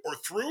over it or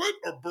through it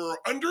or burrow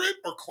under it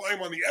or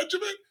climb on the edge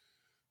of it.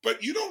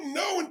 But you don't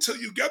know until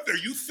you get there.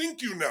 You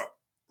think you know,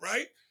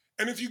 right?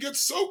 And if you get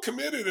so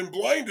committed and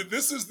blinded,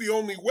 this is the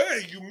only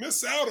way, you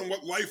miss out on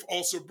what life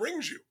also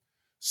brings you.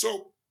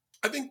 So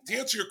I think to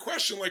answer your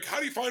question, like how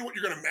do you find what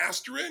you're going to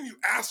master in? You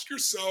ask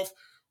yourself,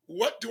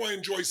 what do I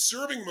enjoy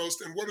serving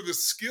most? And what are the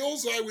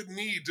skills I would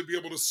need to be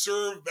able to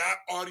serve that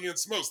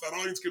audience most? That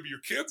audience could be your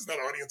kids. That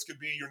audience could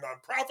be your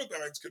nonprofit.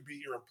 That audience could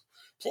be your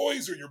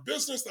employees or your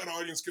business. That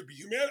audience could be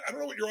humanity. I don't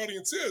know what your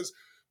audience is,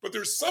 but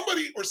there's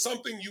somebody or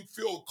something you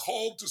feel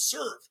called to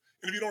serve.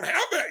 And if you don't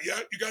have that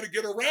yet, you got to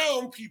get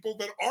around people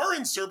that are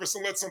in service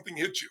and let something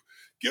hit you.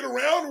 Get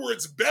around where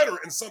it's better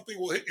and something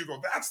will hit you. Go,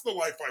 that's the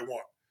life I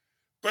want.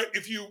 But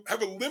if you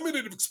have a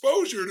limited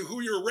exposure to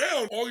who you're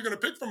around, all you're going to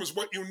pick from is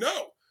what you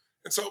know.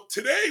 And so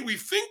today we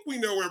think we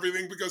know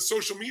everything because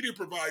social media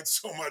provides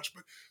so much,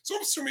 but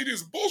social media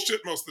is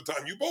bullshit most of the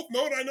time. You both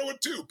know it, I know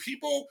it too.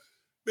 People,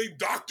 they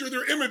doctor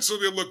their image so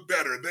they look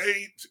better.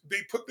 They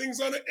put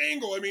things on an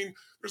angle. I mean,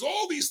 there's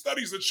all these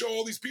studies that show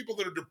all these people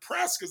that are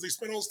depressed because they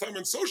spend all this time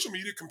on social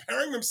media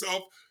comparing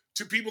themselves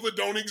to people that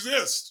don't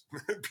exist,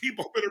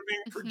 people that are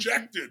being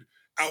projected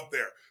out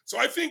there. So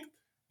I think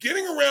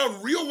getting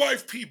around real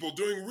life people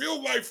doing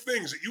real life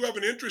things that you have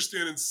an interest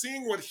in and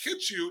seeing what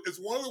hits you is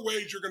one of the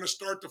ways you're going to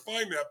start to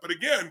find that. But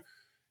again,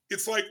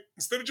 It's like,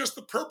 instead of just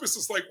the purpose,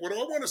 it's like, what do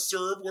I want to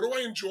serve? What do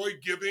I enjoy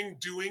giving,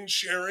 doing,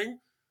 sharing?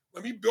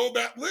 Let me build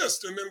that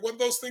list. And then what do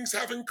those things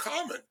have in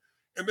common?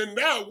 And then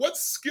now, what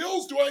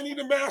skills do I need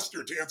to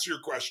master, to answer your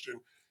question,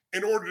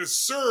 in order to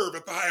serve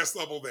at the highest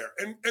level there?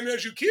 And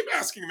as you keep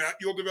asking that,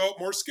 you'll develop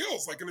more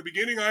skills. Like in the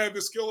beginning, I had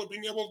the skill of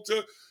being able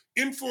to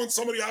influence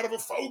somebody out of a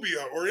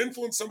phobia or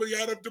influence somebody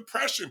out of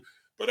depression.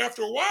 But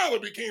after a while,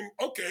 it became,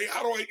 okay,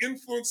 how do I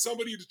influence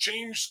somebody to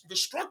change the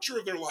structure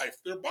of their life,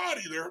 their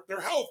body,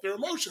 their health, their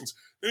emotions?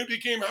 Then it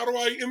became, how do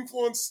I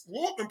influence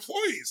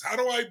employees? How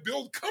do I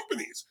build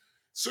companies?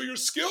 So your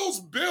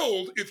skills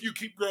build if you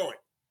keep growing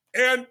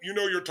and you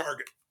know your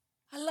target.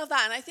 I love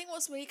that. And I think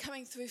what's really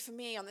coming through for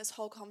me on this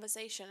whole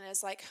conversation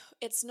is like,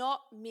 it's not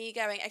me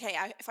going, okay,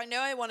 if I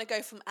know I want to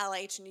go from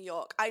LA to New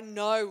York, I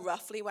know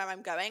roughly where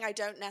I'm going. I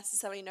don't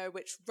necessarily know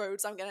which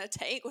roads I'm going to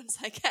take once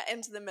I get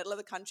into the middle of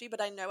the country, but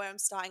I know where I'm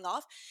starting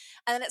off.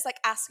 And then it's like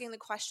asking the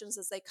questions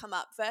as they come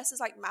up versus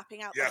like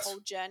mapping out the whole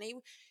journey,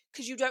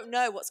 because you don't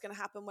know what's going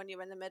to happen when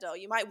you're in the middle.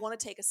 You might want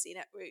to take a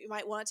scenic route. You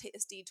might want to take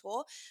this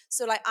detour.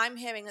 So like I'm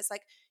hearing it's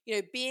like, you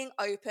know, being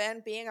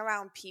open, being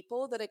around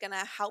people that are going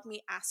to help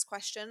me ask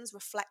questions,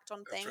 reflect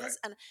on things,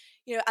 and,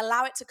 you know,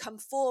 allow it to come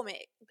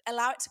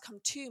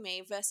to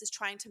me versus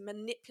trying to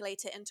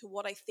manipulate it into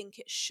what I think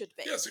it should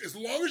be. Yes, as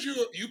long as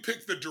you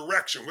pick the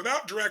direction.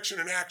 Without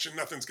direction and action,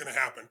 nothing's going to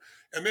happen.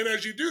 And then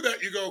as you do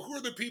that, you go, who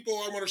are the people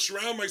I want to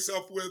surround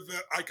myself with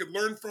that I could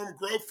learn from,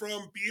 grow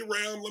from, be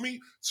around? Let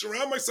me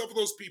surround myself with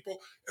those people.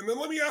 And then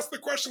let me ask the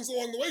questions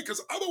along the way,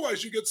 because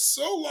otherwise you get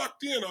so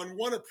locked in on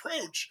one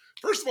approach.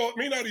 First of all, it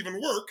may not even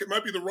work. It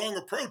might be the wrong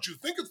approach. You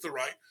think it's the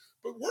right.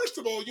 But worst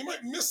of all, you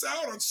might miss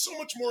out on so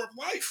much more of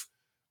life.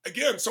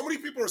 Again, so many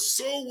people are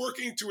so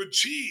working to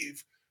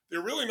achieve,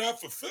 they're really not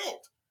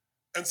fulfilled.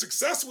 And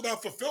success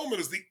without fulfillment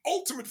is the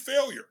ultimate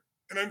failure.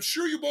 And I'm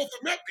sure you both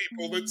have met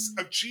people that's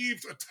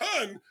achieved a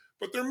ton,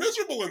 but they're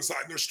miserable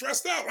inside and they're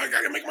stressed out. Like, I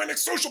gotta make my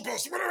next social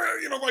post. Whatever,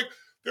 you know, like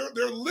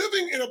they're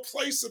living in a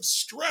place of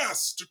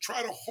stress to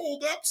try to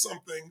hold up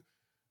something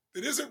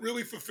that isn't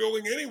really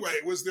fulfilling anyway.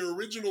 It was their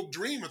original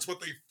dream. It's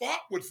what they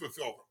thought would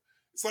fulfill them.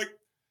 It's like,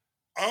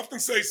 I often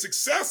say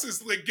success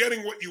is like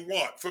getting what you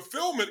want.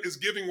 Fulfillment is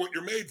giving what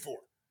you're made for.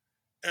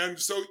 And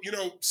so, you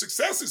know,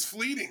 success is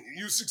fleeting.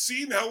 You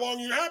succeed in how long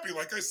you're happy.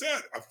 Like I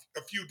said,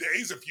 a few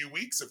days, a few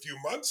weeks, a few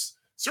months,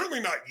 certainly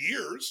not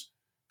years,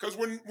 because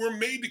we're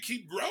made to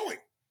keep growing.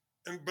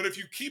 But if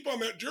you keep on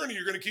that journey,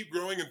 you're going to keep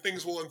growing and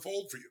things will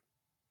unfold for you.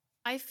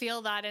 I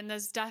feel that, and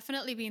there's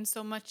definitely been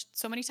so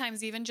many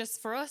times, even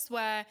just for us,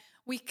 where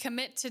we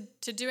commit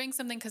to doing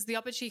something because the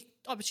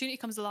opportunity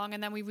comes along,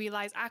 and then we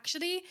realize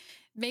actually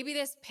maybe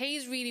this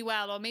pays really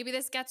well, or maybe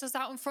this gets us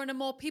out in front of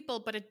more people,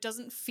 but it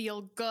doesn't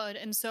feel good,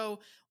 and so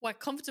we're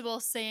comfortable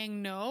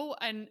saying no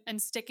and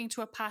sticking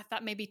to a path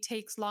that maybe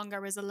takes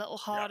longer is a little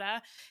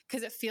harder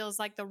because it feels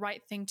like the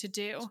right thing to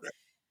do. Right.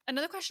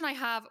 Another question I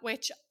have,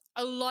 which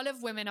a lot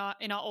of women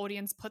in our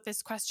audience put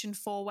this question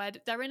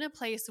forward. They're in a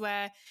place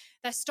where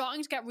they're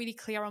starting to get really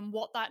clear on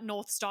what that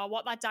North Star,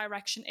 what that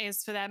direction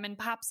is for them. And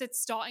perhaps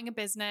it's starting a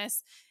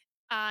business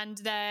and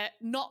they're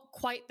not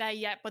quite there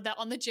yet, but they're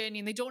on the journey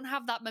and they don't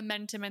have that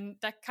momentum and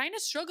they're kind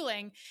of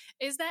struggling.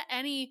 Is there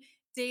any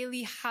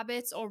daily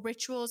habits or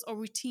rituals or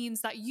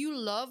routines that you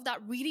love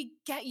that really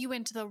get you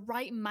into the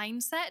right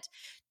mindset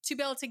to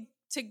be able to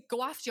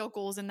go after your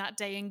goals in that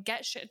day and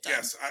get shit done?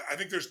 Yes, I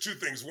think there's two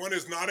things. One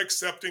is not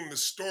accepting the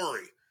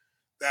story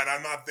that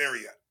I'm not there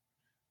yet.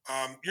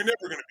 You're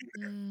never going to be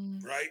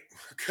there, right?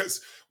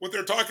 Because what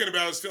they're talking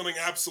about is feeling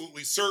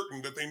absolutely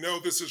certain that they know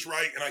this is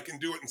right and I can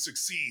do it and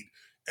succeed.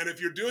 And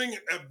if you're doing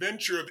a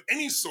venture of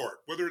any sort,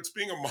 whether it's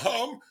being a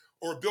mom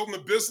or building a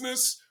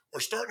business or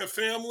starting a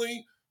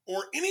family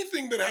or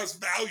anything that has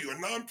value, a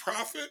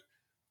nonprofit,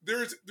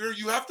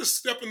 you have to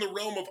step in the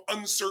realm of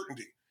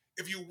uncertainty.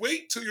 If you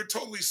wait till you're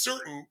totally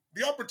certain,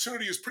 the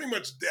opportunity is pretty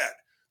much dead.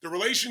 The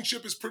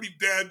relationship is pretty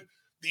dead.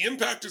 The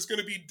impact is going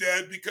to be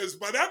dead because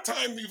by that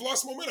time, you've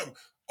lost momentum.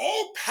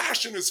 All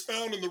passion is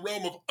found in the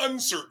realm of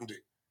uncertainty.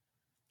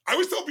 I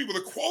always tell people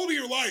the quality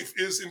of your life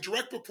is in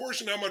direct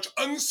proportion to how much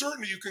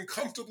uncertainty you can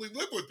comfortably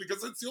live with,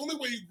 because it's the only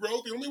way you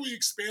grow, the only way you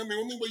expand, the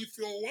only way you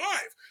feel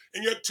alive.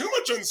 And yet too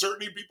much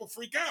uncertainty, people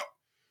freak out.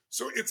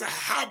 So it's a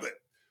habit.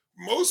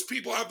 Most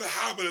people have the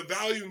habit of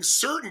valuing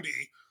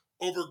certainty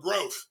over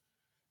growth.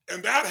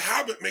 And that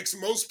habit makes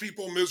most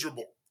people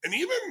miserable. And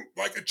even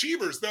like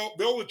achievers,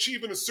 they'll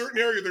achieve in a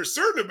certain area they're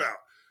certain about.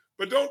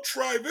 But don't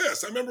try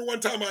this. I remember one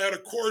time I had a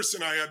course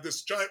and I had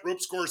this giant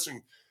ropes course and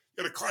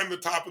you had to climb the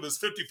top of this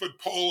 50-foot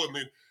pole and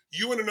then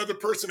you and another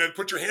person had to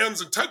put your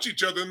hands and touch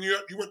each other and you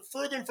went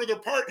further and further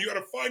apart and you had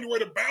to find a way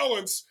to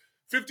balance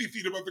 50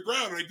 feet above the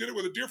ground. And I did it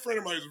with a dear friend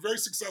of mine who's a very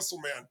successful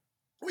man.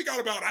 We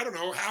got about,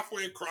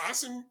 halfway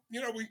across and, we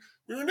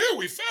were new,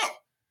 we fell.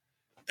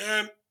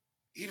 And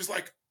he was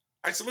like,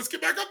 I said, let's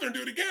get back up there and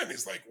do it again.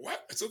 He's like,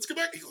 what? I said, let's get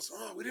back. He goes,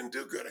 oh, we didn't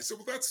do good. I said,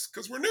 well, that's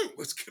because we're new.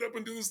 Let's get up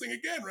and do this thing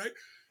again, right?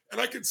 And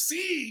I could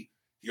see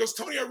He goes,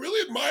 Tony, I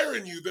really admire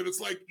in you that it's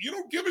like, you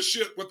don't give a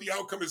shit what the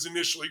outcome is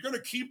initially. You're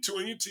going to keep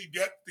doing it till you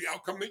get the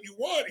outcome that you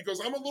want. He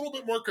goes, I'm a little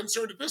bit more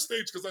concerned at this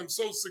stage because I'm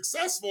so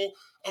successful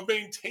of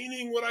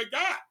maintaining what I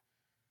got.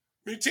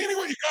 Maintaining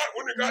what you got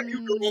wouldn't have got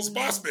you girls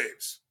boss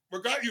babes.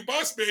 What got you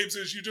boss babes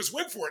is you just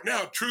went for it.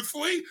 Now,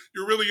 truthfully,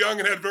 you're really young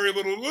and had very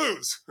little to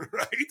lose,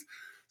 right?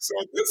 So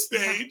at this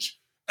stage,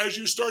 as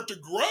you start to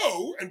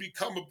grow and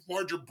become a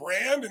larger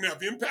brand and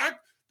have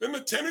impact, then the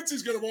tendency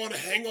is going to want to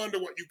hang on to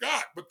what you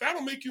got, but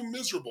that'll make you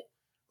miserable,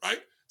 right?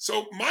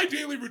 So my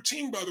daily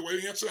routine, by the way,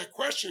 to answer that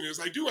question is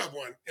I do have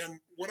one. And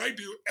what I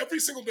do every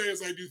single day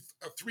is I do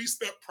a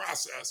 3-step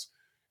process.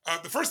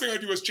 The first thing I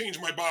do is change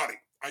my body.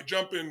 I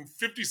jump in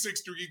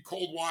 56-degree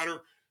cold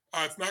water.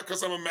 It's not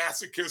because I'm a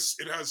masochist.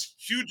 It has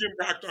huge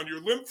impact on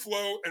your lymph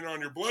flow and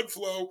on your blood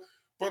flow,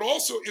 but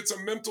also it's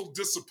a mental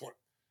discipline.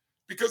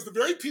 Because the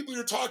very people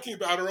you're talking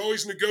about are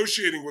always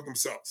negotiating with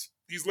themselves.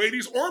 These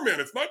ladies or men,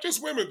 it's not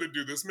just women that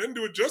do this. Men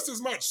do it just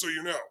as much, so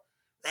you know,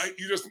 right?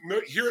 You just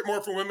hear it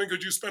more from women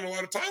because you spend a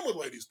lot of time with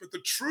ladies. But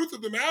the truth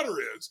of the matter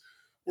is,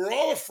 we're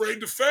all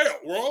afraid to fail.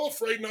 We're all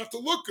afraid not to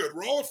look good.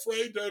 We're all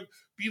afraid to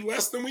be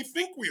less than we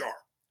think we are.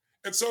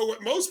 And so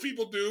what most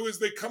people do is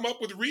they come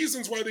up with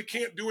reasons why they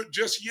can't do it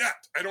just yet.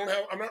 I'm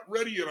not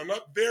ready yet. I'm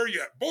not there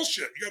yet.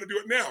 Bullshit. You got to do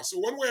it now. So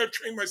one way I've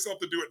trained myself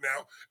to do it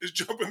now is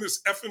jump in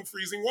this effing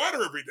freezing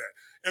water every day.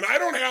 And I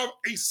don't have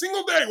a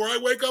single day where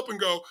I wake up and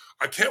go,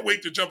 I can't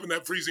wait to jump in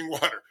that freezing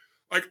water.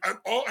 Like I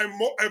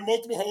have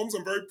multiple homes.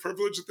 I'm very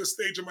privileged at this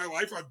stage of my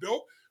life I've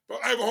built. But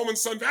I have a home in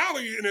Sun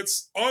Valley and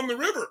it's on the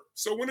river.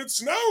 So when it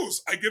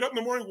snows, I get up in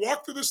the morning,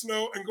 walk through the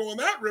snow and go on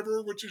that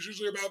river, which is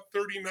usually about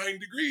 39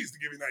 degrees to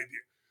give you an idea.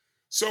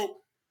 So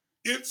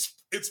it's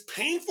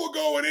painful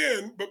going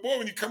in, but boy,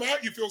 when you come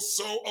out, you feel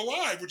so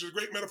alive, which is a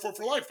great metaphor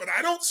for life. But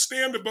I don't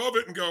stand above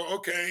it and go,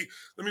 okay,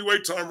 let me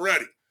wait till I'm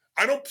ready.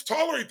 I don't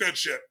tolerate that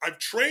shit. I've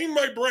trained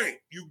my brain.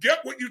 You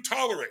get what you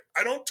tolerate.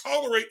 I don't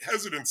tolerate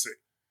hesitancy.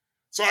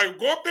 So I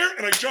go up there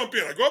and I jump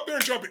in. I go up there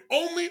and jump in.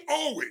 Only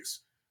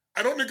always.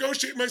 I don't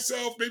negotiate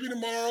myself, maybe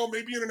tomorrow,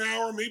 maybe in an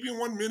hour, maybe in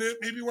 1 minute,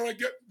 maybe when I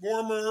get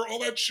warmer, all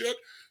that shit.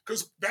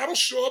 Because that'll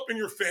show up in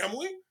your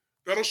family.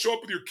 That'll show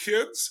up with your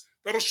kids.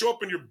 That'll show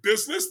up in your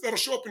business. That'll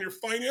show up in your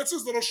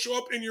finances. That'll show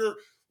up in your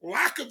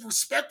lack of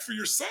respect for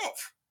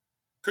yourself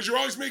because you're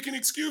always making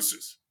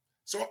excuses.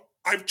 So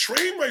I've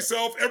trained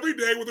myself every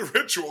day with a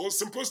ritual, as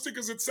simplistic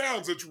as it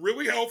sounds. It's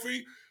really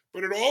healthy,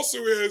 but it also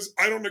is,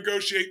 I don't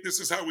negotiate.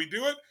 This is how we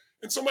do it.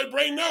 And so my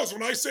brain knows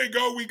when I say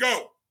go, we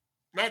go,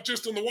 not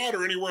just in the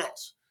water, anywhere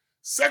else.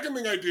 Second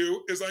thing I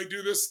do is I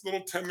do this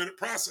little 10-minute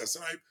process,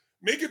 and I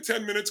make it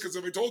 10 minutes because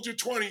if I told you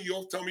 20,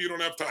 you'll tell me you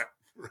don't have time,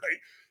 right?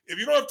 If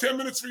you don't have 10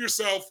 minutes for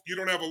yourself, you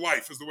don't have a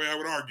life, is the way I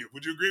would argue.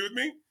 Would you agree with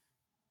me?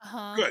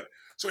 Uh-huh. Good.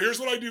 So here's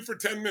what I do for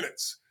 10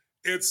 minutes.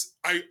 It's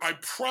I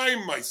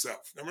prime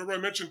myself. Now, remember I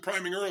mentioned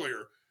priming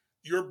earlier.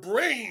 Your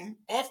brain,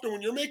 often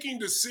when you're making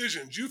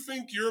decisions, you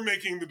think you're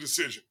making the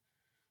decision.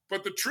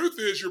 But the truth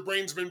is your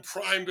brain's been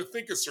primed to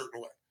think a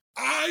certain way.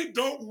 I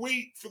don't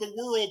wait for the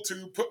world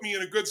to put me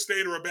in a good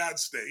state or a bad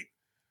state.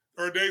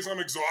 There are days I'm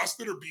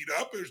exhausted or beat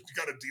up. You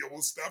got to deal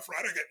with stuff,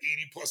 right? I got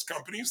 80 plus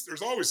companies.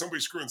 There's always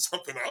somebody screwing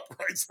something up,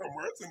 right?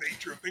 Somewhere. It's the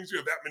nature of things. You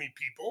have that many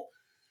people.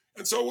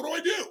 And so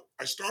what do?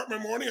 I start my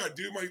morning. I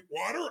do my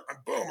water.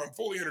 And boom, I'm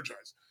fully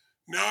energized.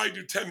 Now I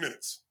do 10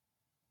 minutes.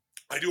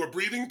 I do a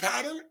breathing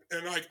pattern.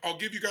 And I'll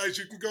give you guys,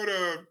 you can go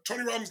to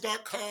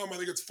TonyRobbins.com. I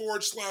think it's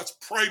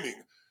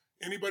 /priming.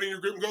 Anybody in your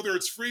group can go there.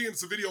 It's free and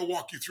it's a video. I'll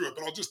walk you through it.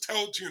 But I'll just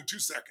tell it to you in 2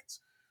 seconds.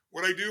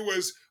 What I do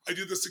is I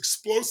do this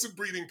explosive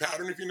breathing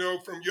pattern. If you know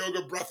from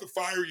yoga, breath of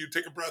fire, you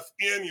take a breath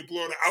in, you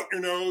blow it out your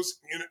nose,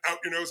 in, out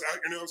your nose, out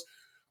your nose.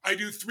 I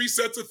do 3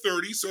 sets of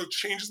 30, so it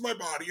changes my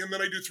body, and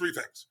then I do 3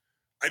 things.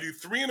 I do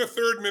 3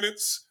 1/3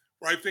 minutes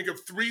where I think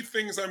of 3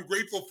 things I'm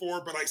grateful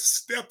for, but I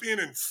step in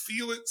and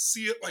feel it,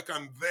 see it like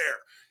I'm there.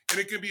 And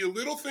it can be a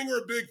little thing or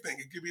a big thing.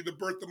 It could be the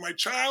birth of my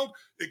child.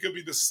 It could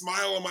be the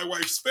smile on my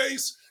wife's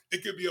face.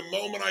 It could be a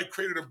moment I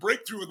created a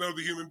breakthrough with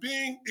another human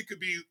being. It could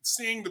be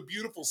seeing the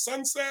beautiful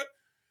sunset.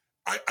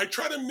 I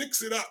try to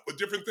mix it up with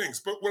different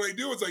things. But what I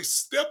do is I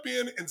step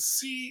in and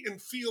see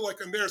and feel like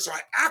I'm there. So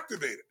I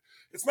activate it.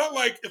 It's not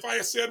like if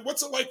I said,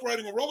 what's it like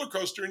riding a roller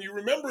coaster? And you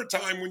remember a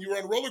time when you were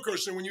on a roller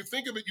coaster and when you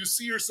think of it, you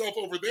see yourself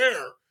over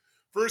there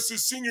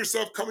versus seeing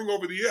yourself coming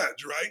over the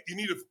edge, right? You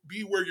need to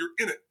be where you're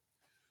in it.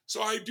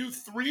 So I do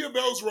 3 of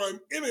those where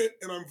I'm in it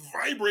and I'm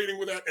vibrating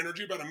with that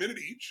energy, about a minute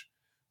each.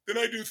 Then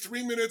I do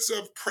 3 minutes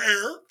of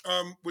prayer,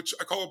 which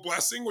I call a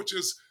blessing, which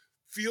is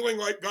feeling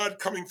like God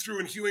coming through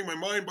and healing my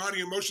mind, body,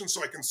 emotions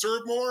so I can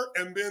serve more,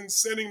 and then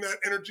sending that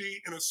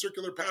energy in a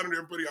circular pattern to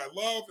everybody I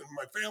love and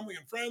my family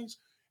and friends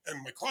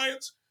and my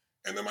clients.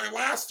 And then my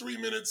last 3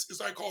 minutes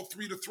is I call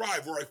 3 to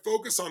Thrive, where I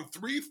focus on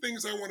 3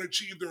 things I want to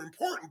achieve. They're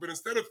important, but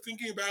instead of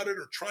thinking about it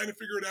or trying to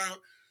figure it out,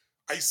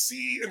 I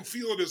see and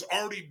feel it as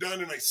already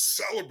done and I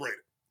celebrate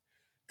it.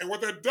 And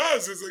what that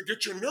does is it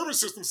gets your nervous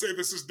system say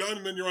this is done,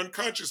 and then your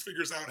unconscious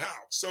figures out how.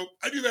 So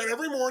I do that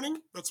every morning.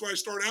 That's what I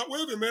start out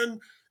with, and then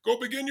go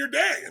begin your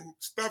day. And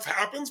stuff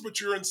happens, but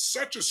you're in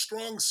such a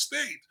strong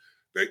state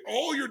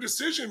all your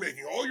decision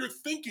making, all your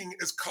thinking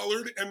is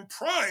colored and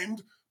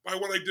primed by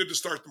what I did to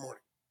start the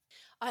morning.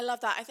 I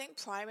love that. I think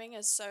priming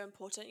is so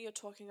important. You're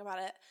talking about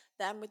it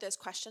then with those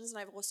questions, and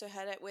I've also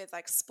heard it with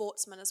like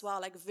sportsmen as well,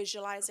 like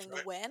visualizing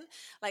the win,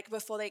 like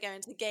before they go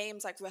into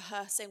games, like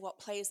rehearsing what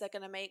plays they're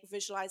going to make,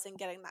 visualizing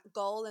getting that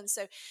goal. And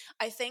so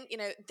I think,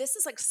 this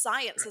is like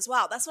science as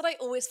well. That's what I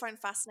always find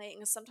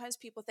fascinating, is sometimes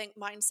people think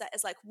mindset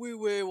is like woo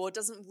woo, or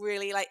doesn't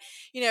really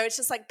it's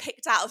just like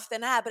picked out of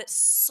thin air, but it's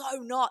so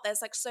not.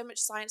 There's like so much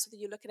science, whether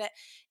you look at it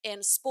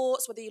in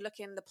sports, whether you look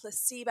in the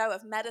placebo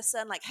of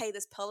medicine, like, hey,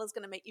 this pill is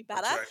going to make you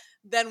better.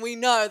 Then we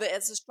know that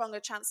it's a stronger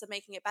chance of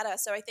making it better.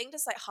 So I think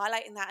just like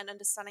highlighting that and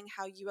understanding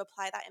how you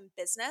apply that in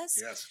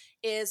business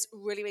is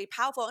really, really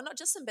powerful. And not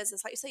just in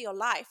business, like you say, your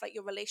life, like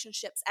your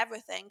relationships,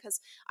 everything. Because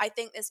I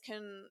think this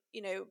can,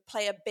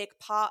 play a big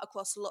part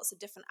across lots of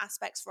different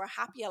aspects for a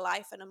happier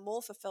life and a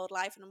more fulfilled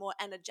life and a more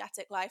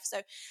energetic life.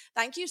 So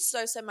thank you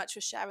so, so much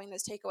for sharing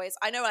those takeaways.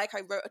 I know like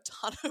I wrote a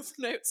ton of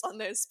notes on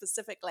those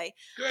specifically.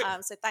 Good.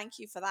 So thank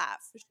you for that,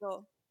 for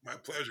sure. My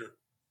pleasure.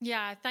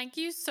 Yeah, thank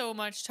you so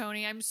much,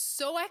 Tony. I'm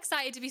so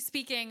excited to be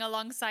speaking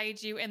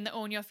alongside you in the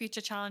Own Your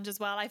Future Challenge as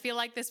well. I feel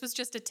like this was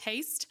just a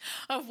taste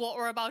of what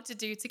we're about to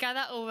do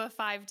together over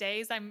 5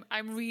 days. I'm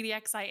really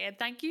excited.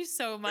 Thank you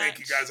so much. Thank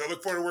you, guys. I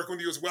look forward to working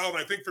with you as well. And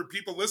I think for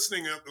people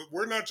listening,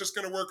 we're not just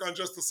going to work on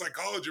just the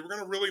psychology. We're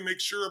going to really make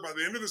sure by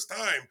the end of this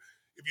time,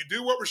 if you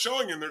do what we're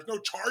showing you, and there's no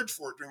charge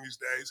for it during these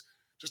days,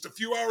 just a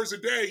few hours a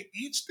day,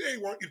 each day,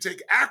 want you to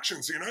take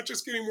action. So you're not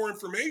just getting more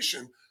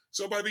information.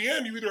 So by the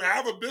end, you either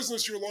have a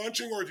business you're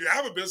launching, or if you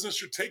have a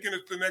business, you're taking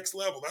it to the next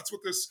level. That's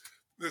what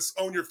this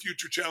Own Your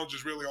Future Challenge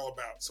is really all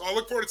about. So I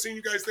look forward to seeing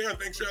you guys there, and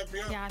thanks for having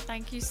me on. Yeah,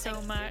 thank you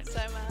so much. Thank you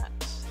so much.